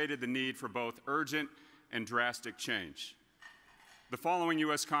 exacerbated the need for both urgent and drastic change. The following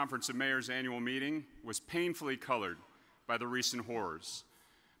U.S. Conference of Mayors annual meeting was painfully colored by the recent horrors,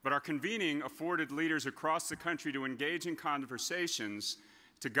 but our convening afforded leaders across the country to engage in conversations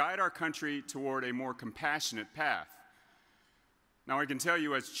to guide our country toward a more compassionate path. Now, I can tell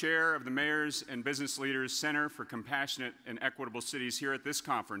you, as chair of the Mayors and Business Leaders Center for Compassionate and Equitable Cities here at this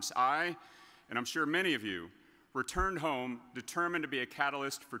conference, I, and I'm sure many of you, returned home determined to be a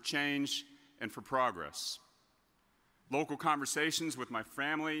catalyst for change and for progress. Local conversations with my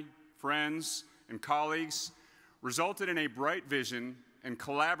family, friends, and colleagues resulted in a bright vision and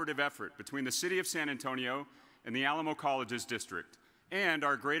collaborative effort between the City of San Antonio and the Alamo Colleges District and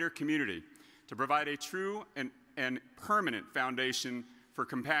our greater community to provide a true and permanent foundation for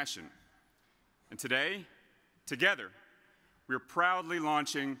compassion. And today, together, we're proudly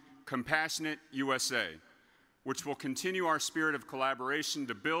launching Compassionate USA, which will continue our spirit of collaboration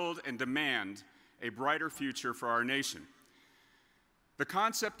to build and demand a brighter future for our nation. The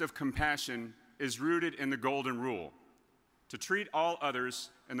concept of compassion is rooted in the Golden Rule, to treat all others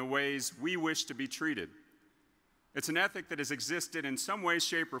in the ways we wish to be treated. It's an ethic that has existed in some way,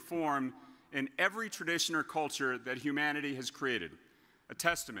 shape, or form in every tradition or culture that humanity has created, a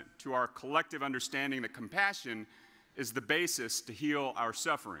testament to our collective understanding that compassion is the basis to heal our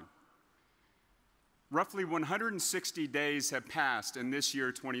suffering. Roughly 160 days have passed in this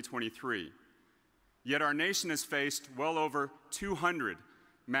year, 2023, yet our nation has faced well over 200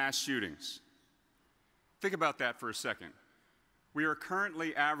 mass shootings. Think about that for a second. We are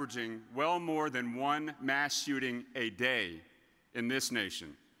currently averaging well more than one mass shooting a day in this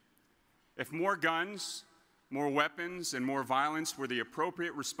nation. If more guns, more weapons, and more violence were the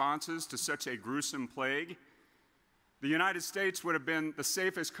appropriate responses to such a gruesome plague, the United States would have been the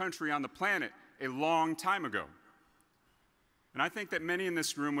safest country on the planet a long time ago. And I think that many in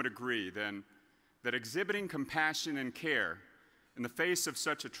this room would agree, then, that exhibiting compassion and care in the face of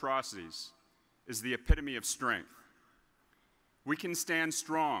such atrocities is the epitome of strength. We can stand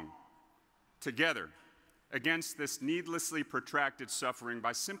strong, together, against this needlessly protracted suffering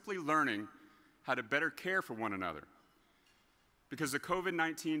by simply learning how to better care for one another. Because the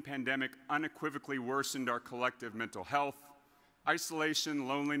COVID-19 pandemic unequivocally worsened our collective mental health, isolation,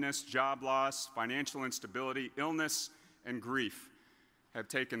 loneliness, job loss, financial instability, illness, and grief have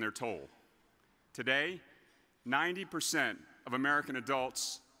taken their toll. Today, 90% of American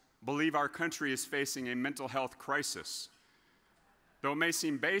adults believe our country is facing a mental health crisis. Though it may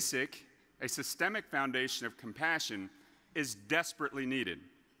seem basic, a systemic foundation of compassion is desperately needed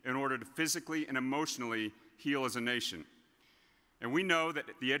in order to physically and emotionally heal as a nation. And we know that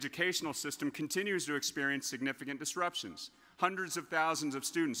the educational system continues to experience significant disruptions. Hundreds of thousands of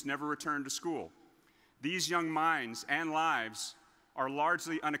students never return to school. These young minds and lives are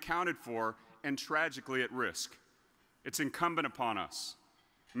largely unaccounted for and tragically at risk. It's incumbent upon us,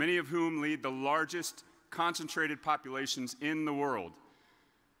 many of whom lead the largest concentrated populations in the world,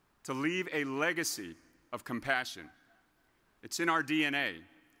 to leave a legacy of compassion. It's in our DNA.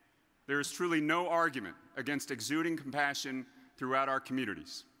 There is truly no argument against exuding compassion throughout our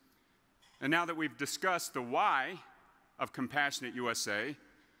communities. And now that we've discussed the why of Compassionate USA,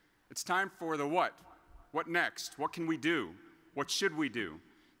 it's time for the what. What next? What can we do? What should we do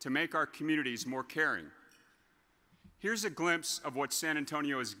to make our communities more caring? Here's a glimpse of what San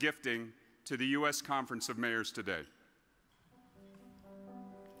Antonio is gifting to the U.S. Conference of Mayors today.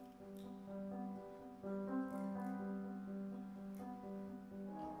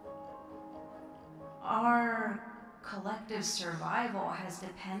 Our collective survival has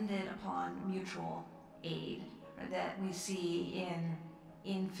depended upon mutual aid that we see in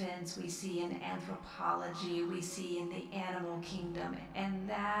infants, we see in anthropology, we see in the animal kingdom, and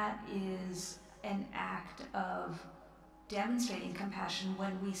that is an act of demonstrating compassion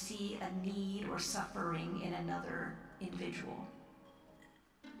when we see a need or suffering in another individual.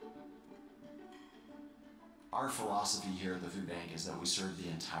 Our philosophy here at the Food Bank is that we serve the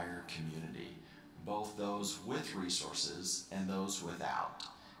entire community, both those with resources and those without.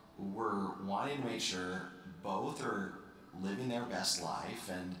 We're wanting to make sure both are living their best life,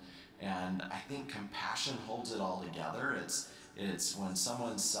 and I think compassion holds it all together. It's when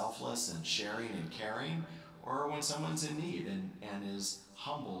someone's selfless and sharing and caring, or when someone's in need and is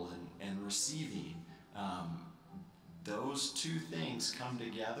humble and receiving. Those two things come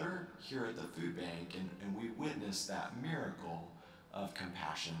together here at the Food Bank, and we witness that miracle of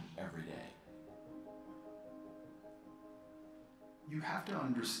compassion every day. You have to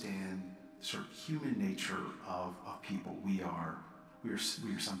understand sort of human nature of people. We are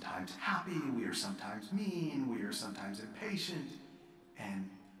sometimes happy, we are sometimes mean, we are sometimes impatient, and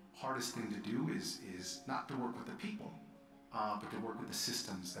hardest thing to do is not to work with the people, but to work with the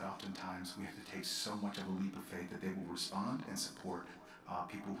systems that oftentimes we have to take so much of a leap of faith that they will respond and support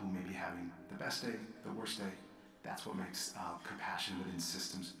people who may be having the best day, the worst day. That's what makes compassion within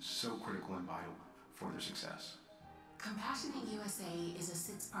systems so critical and vital for their success. Compassionate USA is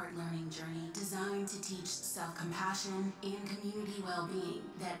a 6-part learning journey designed to teach self-compassion and community well-being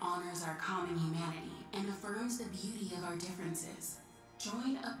that honors our common humanity and affirms the beauty of our differences.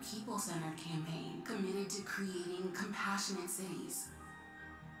 Join a people-centered campaign committed to creating compassionate cities.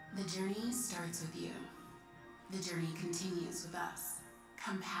 The journey starts with you. The journey continues with us.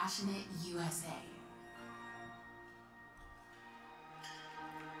 Compassionate USA.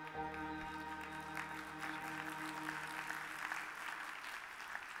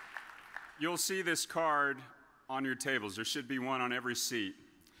 You'll see this card on your tables. There should be one on every seat.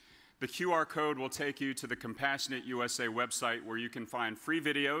 The QR code will take you to the Compassionate USA website, where you can find free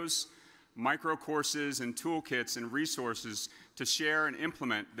videos, micro courses, and toolkits and resources to share and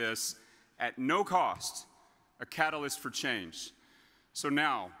implement this at no cost, a catalyst for change. So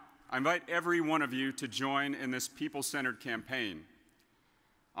now, I invite every one of you to join in this people-centered campaign.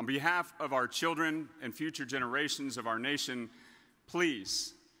 On behalf of our children and future generations of our nation,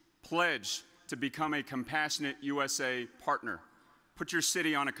 please pledge to become a Compassionate USA partner. Put your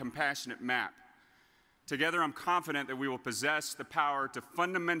city on a compassionate map. Together, I'm confident that we will possess the power to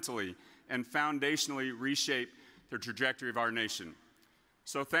fundamentally and foundationally reshape the trajectory of our nation.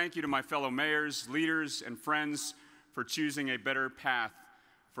 So thank you to my fellow mayors, leaders, and friends for choosing a better path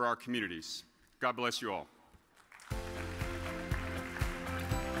for our communities. God bless you all.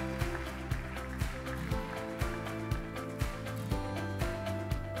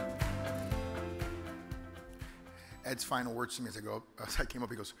 Ed's final words to me as I came up,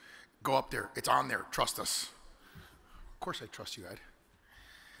 he goes, "Go up there, it's on there, trust us." Of course I trust you, Ed.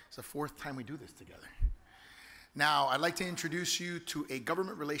 It's the 4th time we do this together. Now, I'd like to introduce you to a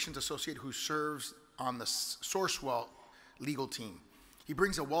government relations associate who serves on the Sourcewell legal team. He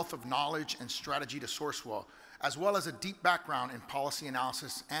brings a wealth of knowledge and strategy to Sourcewell, as well as a deep background in policy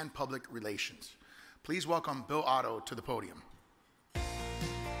analysis and public relations. Please welcome Bill Otto to the podium.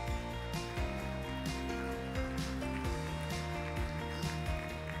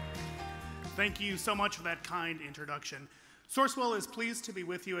 Thank you so much for that kind introduction. Sourcewell is pleased to be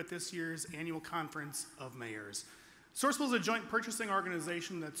with you at this year's annual Conference of Mayors. Sourcewell is a joint purchasing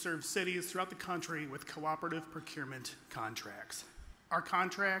organization that serves cities throughout the country with cooperative procurement contracts. Our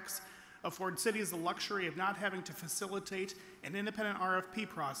contracts afford cities the luxury of not having to facilitate an independent RFP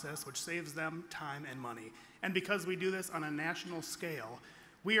process, which saves them time and money. And because we do this on a national scale,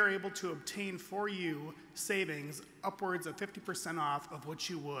 we are able to obtain for you savings upwards of 50% off of what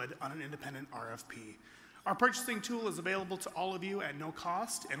you would on an independent RFP. Our purchasing tool is available to all of you at no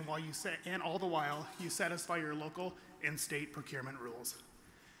cost, and all the while you satisfy your local and state procurement rules.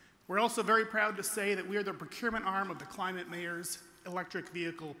 We're also very proud to say that we are the procurement arm of the Climate Mayors Electric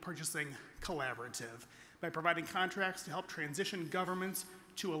Vehicle Purchasing Collaborative by providing contracts to help transition governments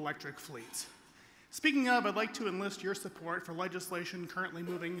to electric fleets. Speaking of, I'd like to enlist your support for legislation currently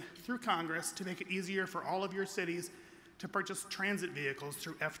moving through Congress to make it easier for all of your cities to purchase transit vehicles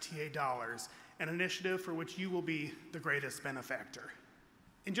through FTA dollars, an initiative for which you will be the greatest benefactor.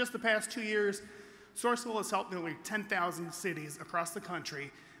 In just the past 2 years, Sourcewell has helped nearly 10,000 cities across the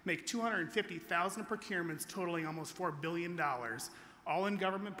country make 250,000 procurements totaling almost $4 billion, all in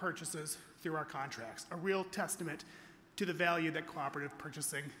government purchases through our contracts, a real testament to the value that cooperative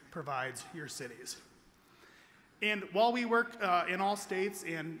purchasing provides your cities. And while we work in all states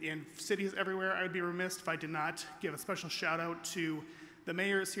and in cities everywhere, I would be remiss if I did not give a special shout out to the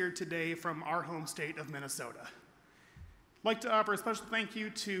mayors here today from our home state of Minnesota. I'd like to offer a special thank you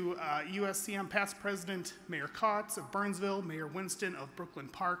to USCM past president Mayor Kotz of Burnsville, Mayor Winston of Brooklyn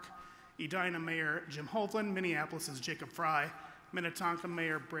Park, Edina Mayor Jim Hovland, Minneapolis's Jacob Fry, Minnetonka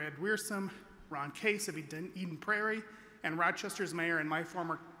Mayor Brad Wiersum, Ron Case of Eden Prairie, and Rochester's mayor and my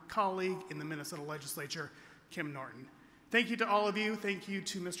former colleague in the Minnesota legislature, Kim Norton. Thank you to all of you. Thank you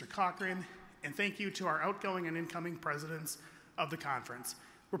to Mr. Cochran, and thank you to our outgoing and incoming presidents of the conference.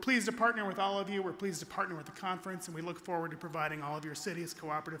 We're pleased to partner with all of you. We're pleased to partner with the conference, and we look forward to providing all of your cities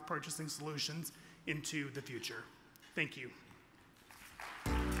cooperative purchasing solutions into the future. Thank you.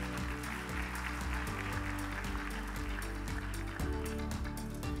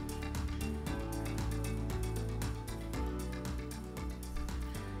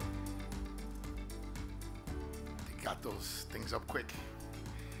 Got those things up quick.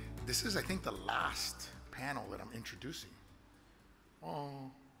 This is, I think, the last panel that I'm introducing. Oh.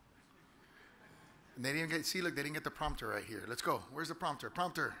 And they didn't get, see, look, they didn't get the prompter right here. Let's go. Where's the prompter?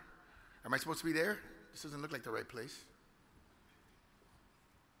 Prompter. Am I supposed to be there? This doesn't look like the right place.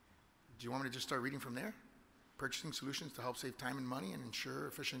 Do you want me to just start reading from there? Purchasing solutions to help save time and money and ensure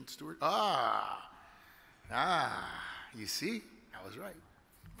efficient steward. You see? I was right.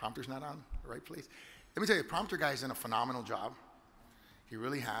 Prompter's not on the right place. Let me tell you, the prompter guy's done a phenomenal job. He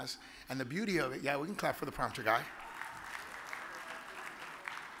really has. And the beauty of it, yeah, we can clap for the prompter guy.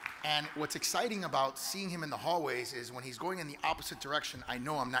 And what's exciting about seeing him in the hallways is when he's going in the opposite direction, I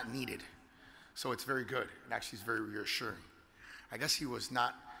know I'm not needed. So it's very good. It actually is very reassuring. I guess he was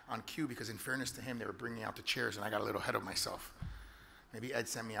not on cue because in fairness to him, they were bringing out the chairs and I got a little ahead of myself. Maybe Ed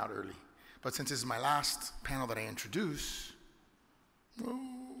sent me out early. But since this is my last panel that I introduce,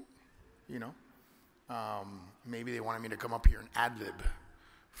 you know, maybe they wanted me to come up here and ad-lib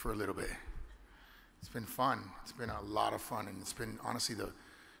for a little bit. It's been fun. It's been a lot of fun, and it's been honestly the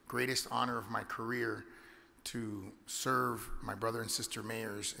greatest honor of my career to serve my brother and sister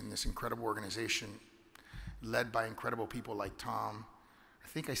mayors in this incredible organization led by incredible people like Tom. I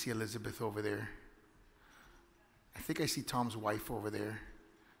think I see Elizabeth over there. I think I see Tom's wife over there.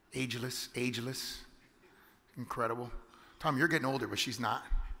 Ageless, incredible. Tom, you're getting older, but she's not.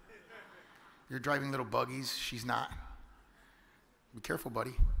 You're driving little buggies, she's not. Be careful,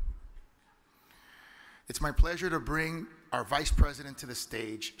 buddy. It's my pleasure to bring our vice president to the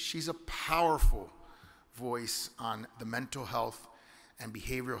stage. She's a powerful voice on the mental health and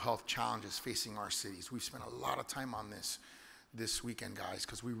behavioral health challenges facing our cities. We've spent a lot of time on this weekend, guys,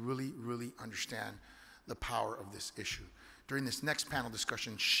 because we really, really understand the power of this issue. During this next panel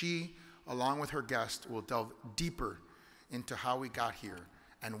discussion, she, along with her guest, will delve deeper into how we got here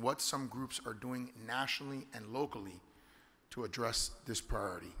and what some groups are doing nationally and locally to address this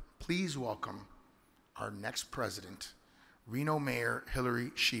priority. Please welcome our next president, Reno Mayor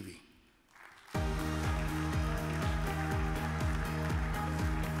Hillary Sheevey.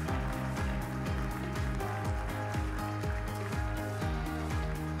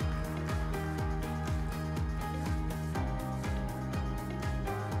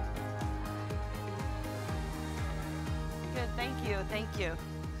 Good, thank you.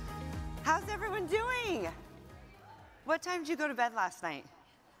 How's everyone doing? What time did you go to bed last night?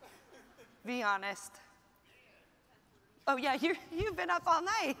 Be honest. Oh yeah, you've been up all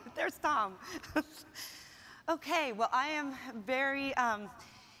night. There's Tom. Okay, well I am very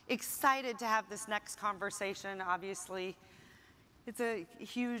excited to have this next conversation. Obviously, it's a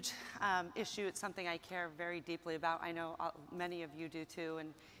huge issue. It's something I care very deeply about. I know many of you do too,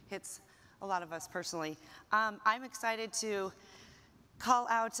 and hits a lot of us personally. I'm excited to call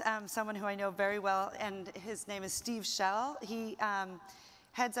out someone who I know very well, and his name is Steve Schell. He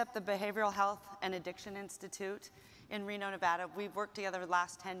heads up the Behavioral Health and Addiction Institute in Reno, Nevada. We've worked together the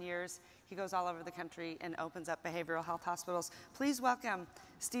last 10 years. He goes all over the country and opens up behavioral health hospitals. Please welcome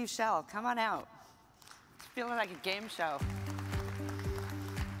Steve Schell. Come on out. It's feeling like a game show.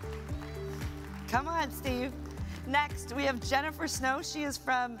 Come on, Steve. Next, we have Jennifer Snow. She is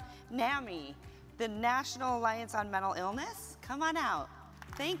from NAMI, the National Alliance on Mental Illness. Come on out.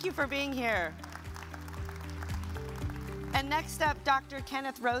 Thank you for being here. And next up, Dr.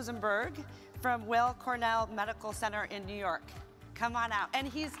 Kenneth Rosenberg from Weill Cornell Medical Center in New York. Come on out. And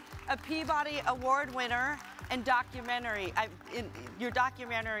he's a Peabody Award winner And documentary, your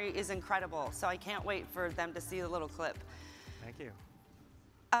documentary is incredible, so I can't wait for them to see the little clip. Thank you.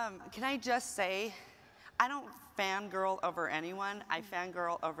 Can I just say, I don't fangirl over anyone, I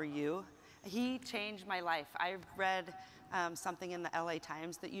fangirl over you. He changed my life. I read something in the LA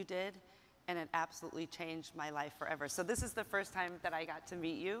Times that you did, and it absolutely changed my life forever. So this is the first time that I got to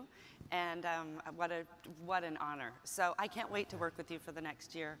meet you, and what an honor. So I can't wait to work with you for the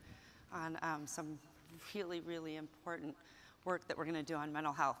next year on some really, really important work that we're gonna do on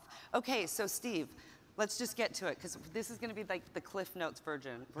mental health. Okay, so Steve, let's just get to it, because this is gonna be like the Cliff Notes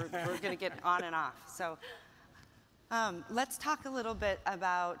version. We're gonna get on and off. So let's talk a little bit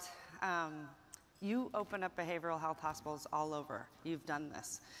about, you open up behavioral health hospitals all over. You've done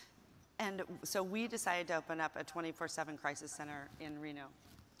this. And so we decided to open up a 24/7 crisis center in Reno.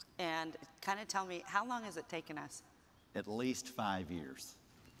 And kind of tell me, how long has it taken us? At least 5 years.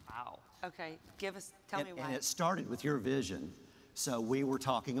 Wow. Okay, tell me why. And it started with your vision. So we were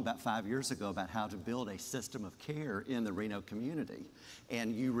talking about 5 years ago about how to build a system of care in the Reno community.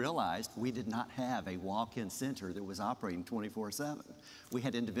 And you realized we did not have a walk-in center that was operating 24/7. We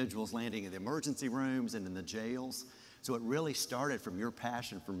had individuals landing in the emergency rooms and in the jails. So it really started from your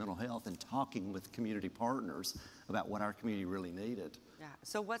passion for mental health and talking with community partners about what our community really needed. Yeah,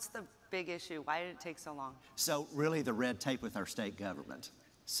 so what's the big issue? Why did it take so long? So really the red tape with our state government.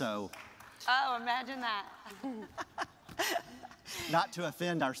 So. Oh, imagine that. Not to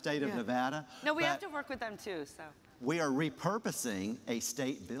offend our state of Nevada. No, we have to work with them too, so. We are repurposing a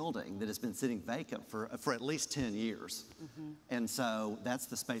state building that has been sitting vacant for at least 10 years. And so that's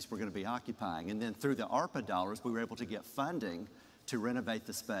the space we're going to be occupying. And then through the ARPA dollars, we were able to get funding to renovate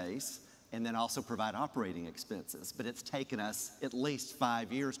the space and then also provide operating expenses. But it's taken us at least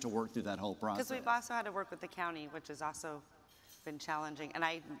 5 years to work through that whole process. Because we've also had to work with the county, which has also been challenging. And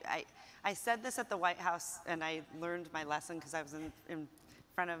I said this at the White House, and I learned my lesson because I was in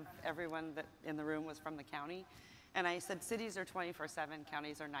front of everyone that in the room was from the county. And I said, cities are 24/7,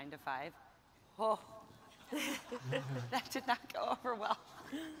 counties are 9 to 5. Oh, that did not go over well.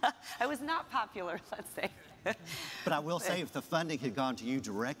 I was not popular, let's say. But I will say, if the funding had gone to you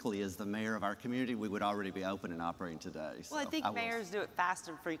directly as the mayor of our community, we would already be open and operating today. Well, I think mayors do it fast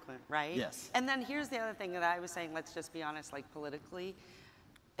and frequent, right? Yes. And then here's the other thing that I was saying, let's just be honest, like politically,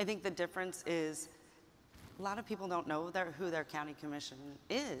 I think the difference is a lot of people don't know who their county commission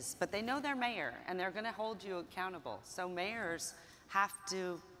is, but they know their mayor, and they're going to hold you accountable. So mayors have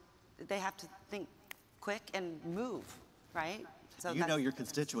to think quick and move, right? So you know your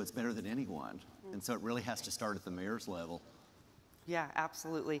constituents better than anyone, and so it really has to start at the mayor's level. Yeah,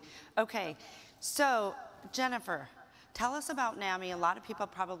 absolutely. Okay, so Jennifer, tell us about NAMI. A lot of people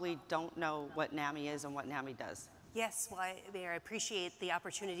probably don't know what NAMI is and what NAMI does. Yes, well, Mayor, I appreciate the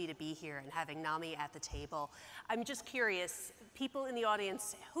opportunity to be here and having NAMI at the table. I'm just curious, people in the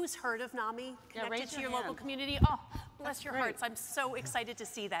audience, who's heard of NAMI connected to your local community? Oh, bless your hearts. I'm so excited to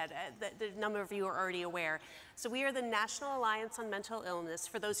see that. The number of you are already aware. So we are the National Alliance on Mental Illness,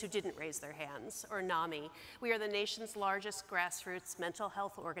 for those who didn't raise their hands, or NAMI. We are the nation's largest grassroots mental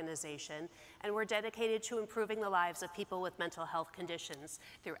health organization, and we're dedicated to improving the lives of people with mental health conditions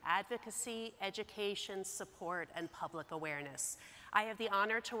through advocacy, education, support, and public awareness. I have the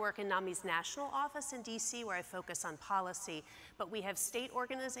honor to work in NAMI's national office in DC, where I focus on policy, but we have state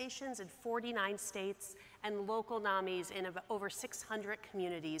organizations in 49 states and local NAMIs in over 600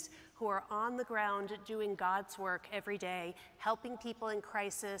 communities who are on the ground doing God's work every day, helping people in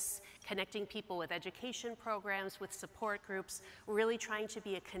crisis, connecting people with education programs, with support groups, really trying to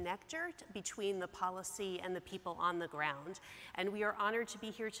be a connector between the policy and the people on the ground. And we are honored to be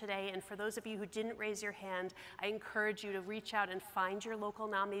here today, and for those of you who didn't raise your hand, I encourage you to reach out and find your local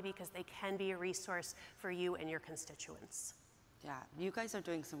NAMI, because they can be a resource for you and your constituents. Yeah, you guys are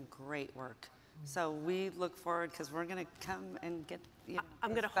doing some great work. So we look forward, because we're going to come and get,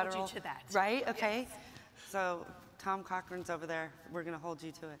 I'm going to hold you to that. Right? Okay. Yes. So Tom Cochran's over there. We're going to hold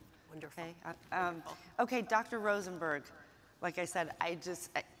you to it. Wonderful. Okay. Okay, Dr. Rosenberg. Like I said,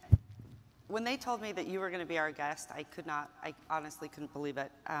 when they told me that you were going to be our guest, I honestly couldn't believe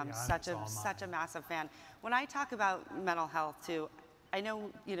it. Such a massive fan. When I talk about mental health too, I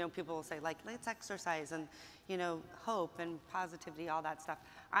know, people will say, like, let's exercise and, hope and positivity, all that stuff.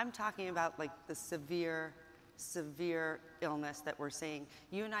 I'm talking about, like, the severe illness that we're seeing.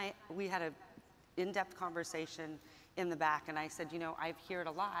 You and we had an in-depth conversation in the back, and I said, I hear it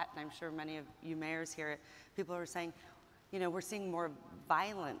a lot, and I'm sure many of you mayors hear it. People are saying, we're seeing more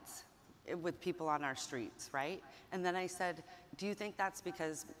violence with people on our streets, right? And then I said, do you think that's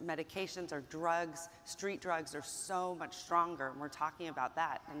because medications or drugs, street drugs are so much stronger? And we're talking about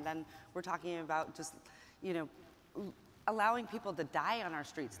that. And then we're talking about just, you know, allowing people to die on our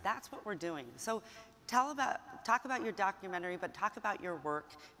streets. That's what we're doing. So talk about your documentary, but talk about your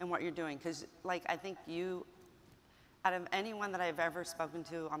work and what you're doing. Because like, I think you, out of anyone that I've ever spoken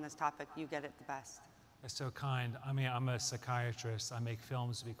to on this topic, you get it the best. That's so kind. I mean, I'm a psychiatrist. I make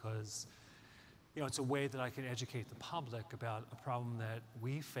films because, you know, it's a way that I can educate the public about a problem that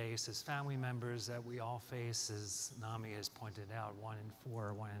we face as family members, that we all face, as Nami has pointed out. 1 in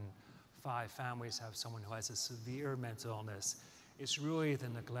 4, 1 in 5 families have someone who has a severe mental illness. It's really the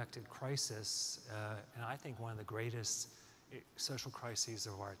neglected crisis, and I think one of the greatest social crises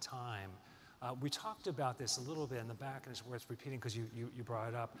of our time. We talked about this a little bit in the back, and it's worth repeating because you brought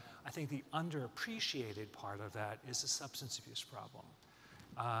it up. I think the underappreciated part of that is the substance abuse problem.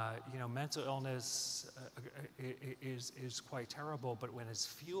 You know, mental illness is quite terrible, but when it's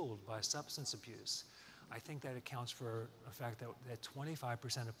fueled by substance abuse, I think that accounts for the fact that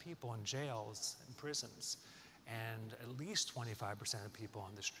 25% of people in jails and prisons, and at least 25% of people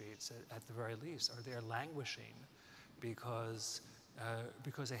on the streets, at the very least, are there languishing because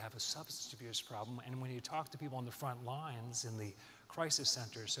they have a substance abuse problem. And when you talk to people on the front lines in the crisis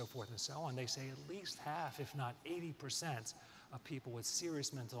centers, so forth and so on, they say at least half, if not 80%, of people with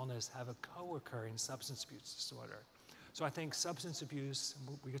serious mental illness have a co-occurring substance abuse disorder. So I think substance abuse,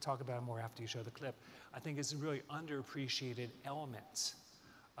 we could talk about it more after you show the clip, I think is a really underappreciated element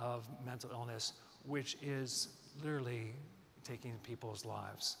of mental illness, which is literally taking people's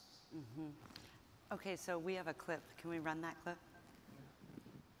lives. Mm-hmm. Okay, so we have a clip. Can we run that clip?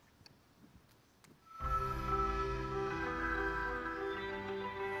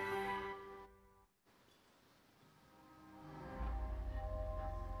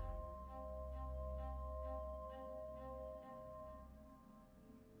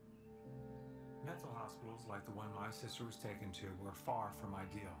 Mental hospitals like the one my sister was taken to were far from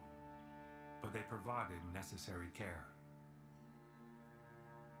ideal, but they provided necessary care.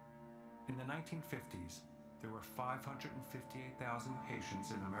 In the 1950s, there were 558,000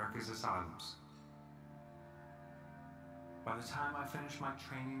 patients in America's asylums. By the time I finished my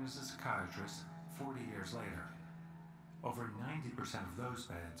training as a psychiatrist, 40 years later, over 90% of those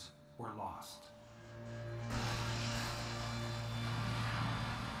beds were lost.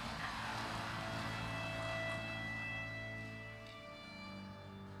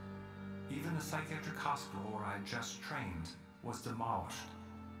 Even the psychiatric hospital where I had just trained was demolished.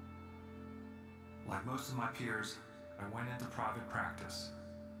 Like most of my peers, I went into private practice.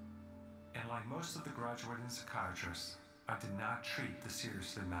 And like most of the graduating psychiatrists, I did not treat the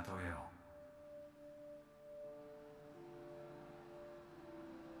seriously mentally ill.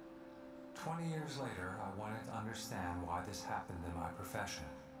 "20 years later, I wanted to understand why this happened in my profession.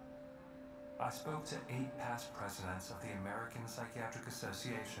 I spoke to 8 past presidents of the American Psychiatric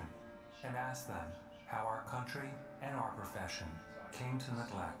Association and asked them how our country and our profession came to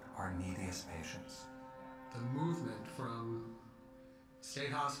neglect our neediest patients. The movement from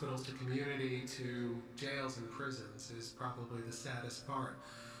state hospitals to community to jails and prisons is probably the saddest part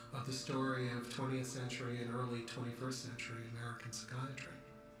of the story of 20th century and early 21st century American psychiatry.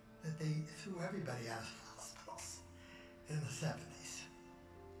 That they threw everybody out of hospitals in the 70s.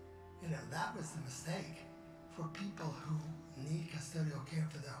 You know, that was the mistake for people who need custodial care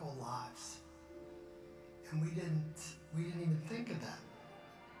for their whole lives. And we didn't even think of that.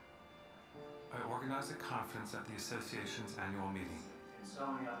 I organized a conference at the association's annual meeting. And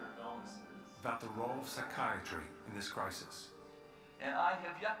so many other illnesses. About the role of psychiatry in this crisis. And I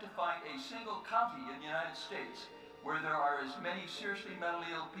have yet to find a single county in the United States where there are as many seriously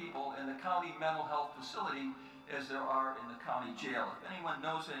mentally ill people in the county mental health facility as there are in the county jail. If anyone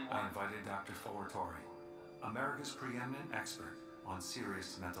knows anyone... I invited Dr. Fullertori, America's preeminent expert on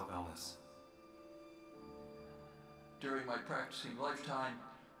serious mental illness. During my practicing lifetime,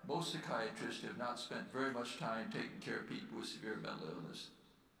 most psychiatrists have not spent very much time taking care of people with severe mental illness.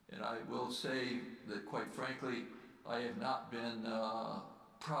 And I will say that, quite frankly, I have not been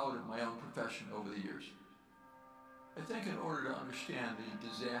proud of my own profession over the years. I think in order to understand the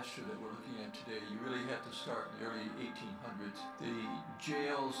disaster that we're looking at today, you really have to start in the early 1800s. The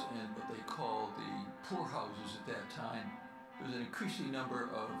jails and what they called the poorhouses at that time, there was an increasing number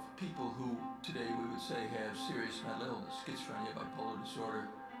of people who today we would say have serious mental illness, schizophrenia, bipolar disorder.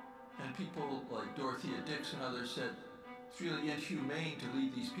 And people like Dorothea Dix and others said, it's really inhumane to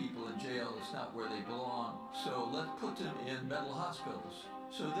leave these people in jail. It's not where they belong. So let's put them in mental hospitals.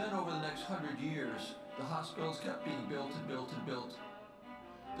 So then over the next 100 years, the hospitals kept being built and built and built.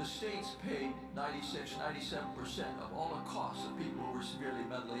 The states paid 96, 97% of all the costs of people who were severely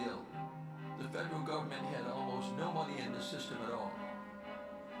mentally ill. The federal government had almost no money in the system at all.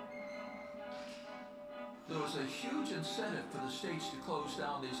 There was a huge incentive for the states to close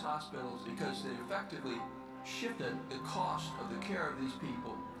down these hospitals because they effectively shifted the cost of the care of these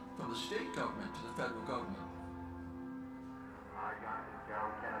people from the state government to the federal government.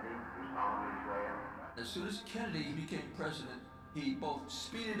 As soon as Kennedy became president, he both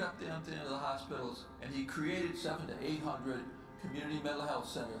speeded up the emptying of the hospitals and he created 700 to 800 community mental health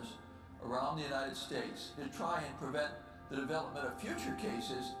centers around the United States to try and prevent the development of future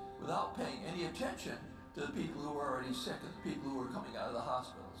cases without paying any attention to the people who were already sick and the people who were coming out of the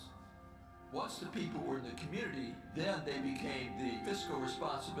hospitals. Once the people were in the community, then they became the fiscal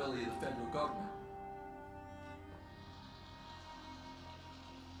responsibility of the federal government.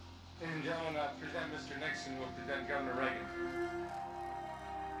 Ladies and gentlemen, present Mr. Nixon, will present Governor Reagan.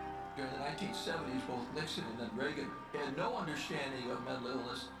 During the 1970s, both Nixon and then Reagan had no understanding of mental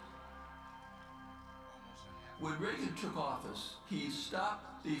illness. When Reagan took office, he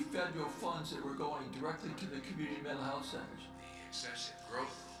stopped the federal funds that were going directly to the community mental health centers. The excessive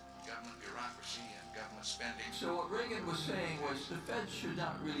growth, government bureaucracy, and government spending. So what Reagan was saying was the feds should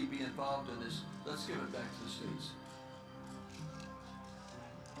not really be involved in this. Let's give it back to the states.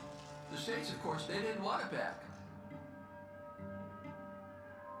 The states, of course, they didn't want it back.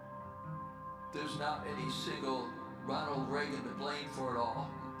 There's not any single Ronald Reagan to blame for it all.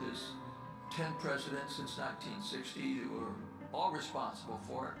 There's 10 presidents since 1960 who were all responsible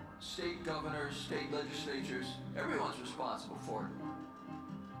for it. State governors, state legislatures, everyone's responsible for it.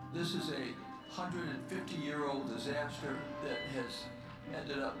 This is a 150-year-old disaster that has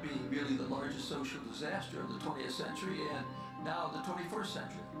ended up being really the largest social disaster of the 20th century and now the 21st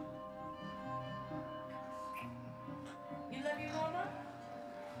century. You love your mama?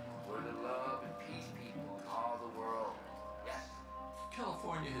 We're the love and peace people in all the world. Yes.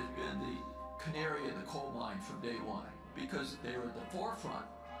 California has been the canary in the coal mine from day one because they were at the forefront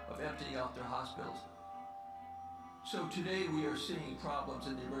of emptying out their hospitals. So today we are seeing problems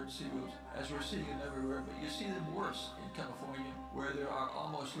in the emergency rooms as we're seeing them everywhere, but you see them worse in California where there are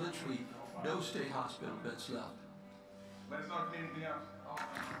almost literally no state hospital beds left. Let us know if anything else.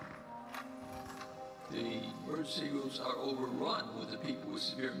 The emergency rooms are overrun with the people with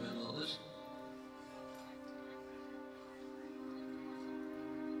severe mental illness.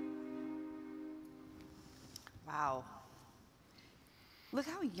 Wow. Look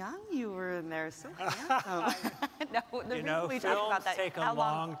how young you were in there, so handsome. No, the reason we talk about that, take a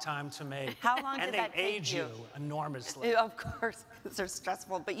long time to make. How long did that take you? And they age you enormously. Of course, because they're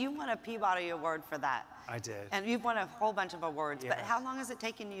stressful, but you won a Peabody Award for that. I did. And you've won a whole bunch of awards, but Yes. how long has it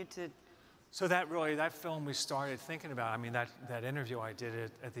taken you to? So that film we started thinking about, I mean, that interview I did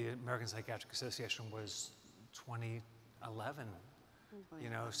at the American Psychiatric Association was 2011, you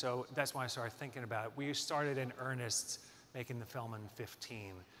know, so that's why I started thinking about it. We started in earnest making the film in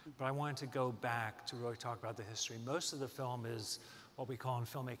 15, but I wanted to go back to really talk about the history. Most of the film is what we call in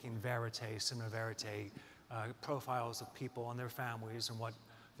filmmaking verite, cinema verite, profiles of people and their families and what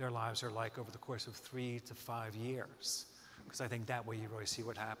their lives are like over the course of 3 to 5 years, because I think that way you really see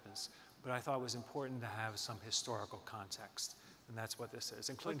what happens. But I thought it was important to have some historical context, and that's what this is,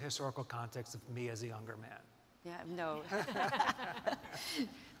 including historical context of me as a younger man. Yeah, no.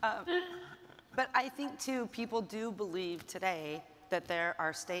 But I think, too, people do believe today that there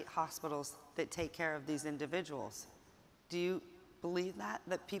are state hospitals that take care of these individuals. Do you believe that?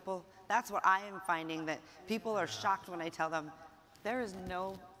 That people, that's what I am finding, that people are shocked when I tell them there is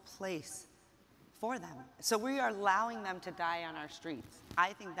no place for them. So we are allowing them to die on our streets.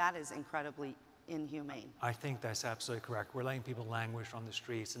 I think that is incredibly inhumane. I think that's absolutely correct. We're letting people languish on the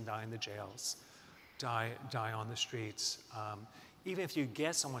streets and die in the jails, die on the streets. Even if you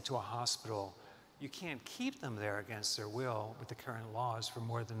get someone to a hospital, you can't keep them there against their will with the current laws for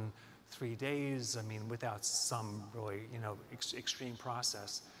more than 3 days, I mean, without some really, you know, extreme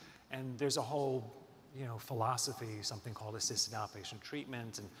process. And there's a whole, you know, philosophy, something called assisted outpatient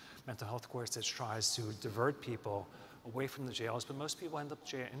treatment and mental health course that tries to divert people away from the jails, but most people end up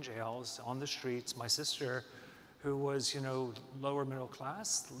in jails, on the streets. My sister, who was, you know, lower middle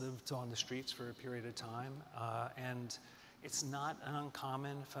class, lived on the streets for a period of time, and it's not an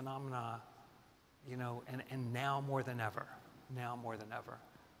uncommon phenomena, you know, and now more than ever,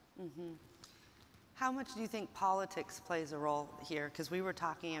 Mm-hmm. How much do you think politics plays a role here? Because we were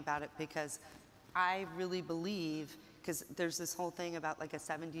talking about it because I really believe, because there's this whole thing about like a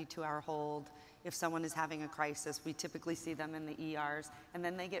 72-hour hold if someone is having a crisis. We typically see them in the ERs, and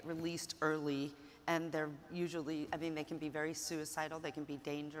then they get released early, and they're usually, I mean, they can be very suicidal, they can be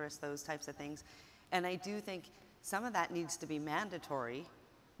dangerous, those types of things. And I do think some of that needs to be mandatory,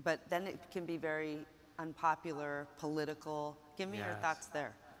 but then it can be very unpopular, political. Give me your thoughts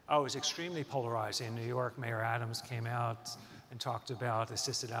there. Oh, it was extremely polarizing. In New York, Mayor Adams came out and talked about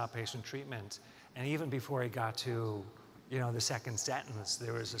assisted outpatient treatment. And even before he got to, you know, the second sentence,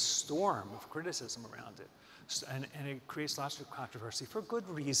 there was a storm of criticism around it. And it creates lots of controversy for good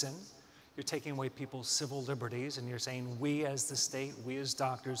reason. You're taking away people's civil liberties, and you're saying we as the state, we as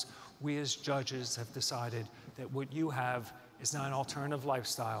doctors, we as judges have decided that what you have is not an alternative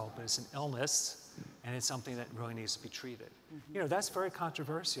lifestyle, but it's an illness, and it's something that really needs to be treated. You know, that's very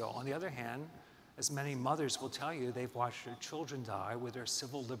controversial. On the other hand, as many mothers will tell you, they've watched their children die with their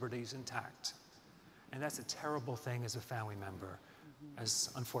civil liberties intact. And that's a terrible thing as a family member, as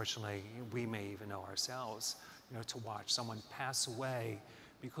unfortunately we may even know ourselves, you know, to watch someone pass away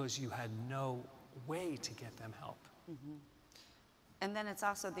because you had no way to get them help. And then it's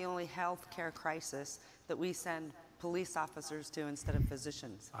also the only healthcare crisis that we send police officers to instead of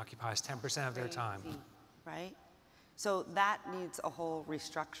physicians. Occupies 10% of their time. Right? So that needs a whole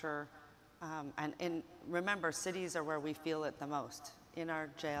restructure. And remember, cities are where we feel it the most, in our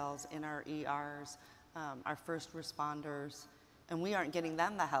jails, in our ERs, our first responders, and we aren't getting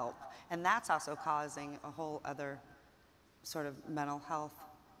them the help. And that's also causing a whole other sort of mental health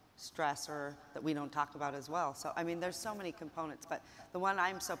stressor that we don't talk about as well. So, I mean, there's so many components, but the one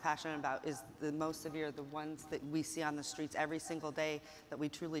I'm so passionate about is the most severe, the ones that we see on the streets every single day that we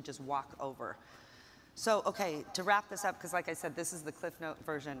truly just walk over. So, okay, to wrap this up, because like I said, this is the Cliff Note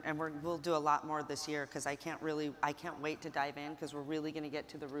version, and we'll do a lot more this year, because I can't wait to dive in, because we're really going to get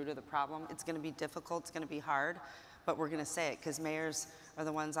to the root of the problem. It's going to be difficult, it's going to be hard, but we're going to say it, because mayors are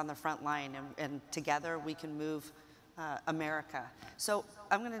the ones on the front line, and together we can move America. So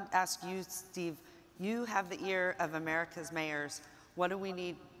I'm going to ask you, Steve, you have the ear of America's mayors. What do we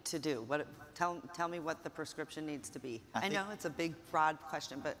need to do? Tell me what the prescription needs to be. I know it's a big, broad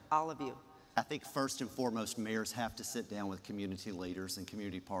question, but all of you. I think first and foremost, mayors have to sit down with community leaders and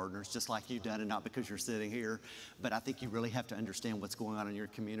community partners, just like you've done, and not because you're sitting here, but I think you really have to understand what's going on in your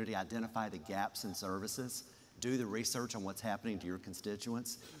community, identify the gaps in services, do the research on what's happening to your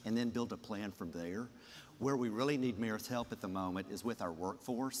constituents, and then build a plan from there. Where we really need mayors' help at the moment is with our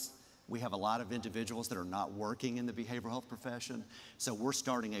workforce. We have a lot of individuals that are not working in the behavioral health profession, so we're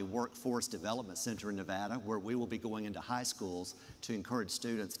starting a workforce development center in Nevada where we will be going into high schools to encourage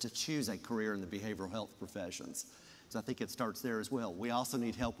students to choose a career in the behavioral health professions. So I think it starts there as well. We also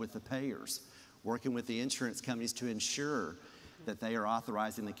need help with the payers, working with the insurance companies to ensure that they are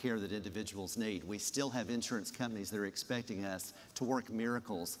authorizing the care that individuals need. We still have insurance companies that are expecting us to work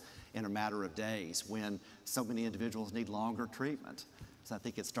miracles in a matter of days when so many individuals need longer treatment. So I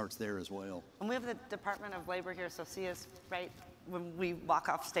think it starts there as well. And we have the Department of Labor here, so see us right when we walk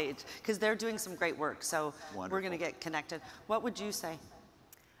off stage, because they're doing some great work. So we're going to get connected. What would you say?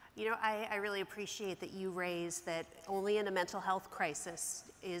 You know, I really appreciate that you raised that only in a mental health crisis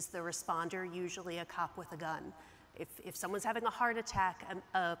is the responder usually a cop with a gun. If someone's having a heart attack,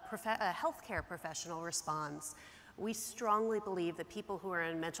 a healthcare professional responds. We strongly believe that people who are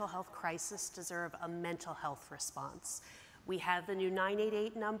in a mental health crisis deserve a mental health response. We have the new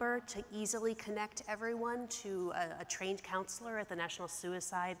 988 number to easily connect everyone to a trained counselor at the National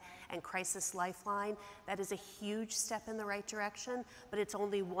Suicide and Crisis Lifeline. That is a huge step in the right direction, but it's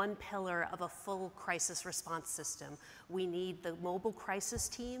only one pillar of a full crisis response system. We need the mobile crisis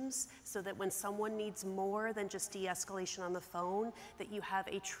teams so that when someone needs more than just de-escalation on the phone, that you have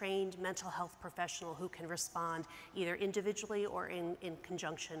a trained mental health professional who can respond either individually or in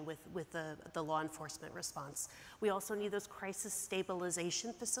conjunction with the law enforcement response. We also need those crisis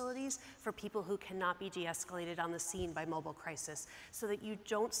stabilization facilities for people who cannot be de-escalated on the scene by mobile crisis, so that you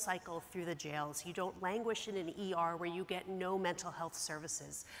don't cycle through the jails, you don't languish in an ER where you get no mental health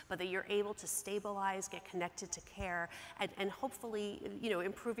services, but that you're able to stabilize, get connected to care, and hopefully, you know,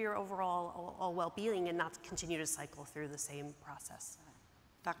 improve your overall well-being and not continue to cycle through the same process.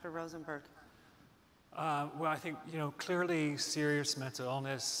 Dr. Rosenberg. Well, I think, you know, clearly serious mental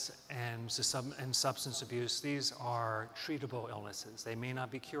illness and substance abuse, these are treatable illnesses. They may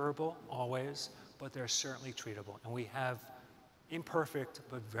not be curable always, but they're certainly treatable. And we have imperfect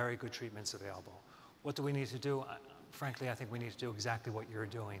but very good treatments available. What do we need to do? Frankly, I think we need to do exactly what you're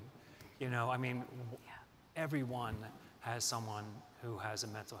doing. You know, I mean, everyone has someone who has a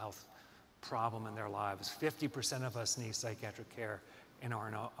mental health problem in their lives. 50% of us need psychiatric care in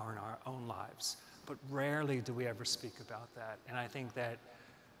our own lives. But rarely do we ever speak about that. And I think that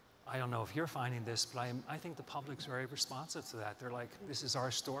I don't know if you're finding this, but I think the public's very responsive to that. They're like, this is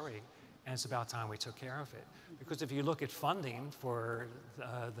our story, and it's about time we took care of it. Because if you look at funding for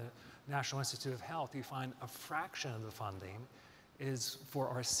the National Institute of Health, you find a fraction of the funding is for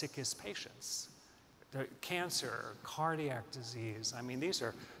our sickest patients. The cancer, cardiac disease, I mean, these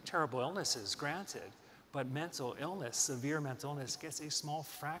are terrible illnesses, granted, but mental illness, severe mental illness, gets a small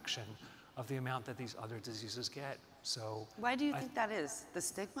fraction of the amount that these other diseases get. So why do you think that is? The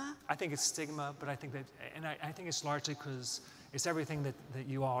stigma? I think it's stigma, but I think that, and I think it's largely because it's everything that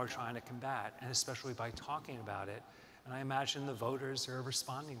you all are trying to combat, and especially by talking about it. And I imagine the voters are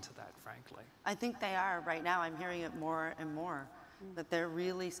responding to that, frankly. I think they are right now. I'm hearing it more and more, that they're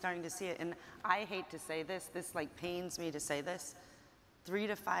really starting to see it. And I hate to say this like pains me to say this. 3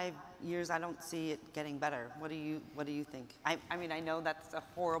 to 5 years, I don't see it getting better. What do you think? I mean, I know that's a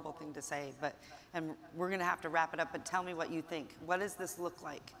horrible thing to say, and we're going to have to wrap it up, but tell me what you think. What does this look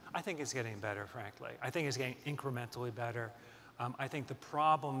like? I think it's getting better, frankly. I think it's getting incrementally better. I think the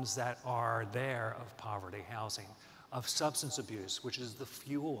problems that are there of poverty, housing, of substance abuse, which is the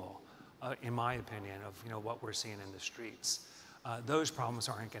fuel, in my opinion, of what we're seeing in the streets, those problems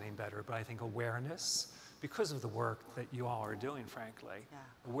aren't getting better, but I think awareness, because of the work that you all are doing, frankly,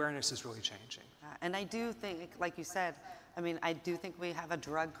 awareness is really changing. And I do think, like you said, I mean, I do think we have a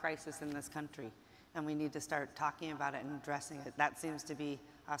drug crisis in this country, and we need to start talking about it and addressing it. That seems to be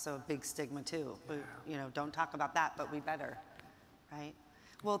also a big stigma too. We, don't talk about that, but we better, right?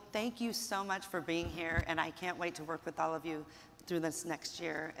 Well, thank you so much for being here, and I can't wait to work with all of you through this next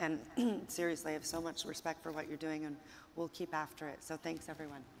year. And seriously, I have so much respect for what you're doing, and we'll keep after it. So thanks,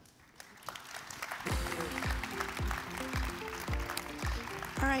 everyone.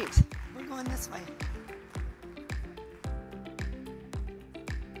 All right, we're going this way.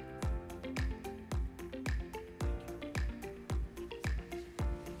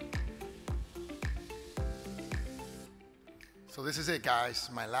 So this is it, guys,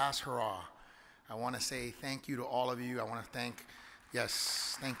 my last hurrah. I want to say thank you to all of you. I want to thank,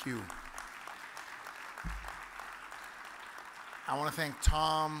 yes, thank you. I want to thank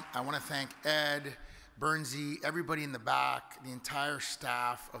Tom. I want to thank Ed, Bernsey, everybody in the back, the entire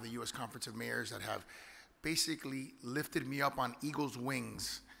staff of the U.S. Conference of Mayors that have basically lifted me up on eagle's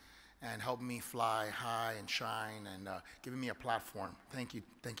wings and helped me fly high and shine and given me a platform. Thank you,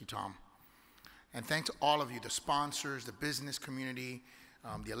 Tom. And thanks to all of you, the sponsors, the business community,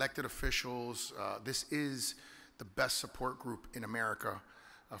 the elected officials. This is the best support group in America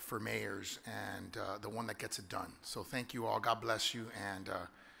for mayors, and the one that gets it done. So thank you all. God bless you. And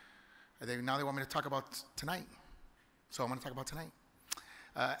now they want me to talk about tonight. So I'm going to talk about tonight.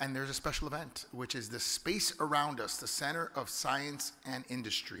 And there's a special event, which is the Space Around Us, the Center of Science and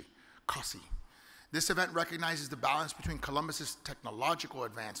Industry, COSI. This event recognizes the balance between Columbus's technological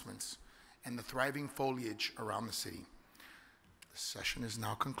advancements and the thriving foliage around the city. The session is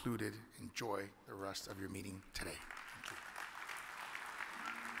now concluded. Enjoy the rest of your meeting today.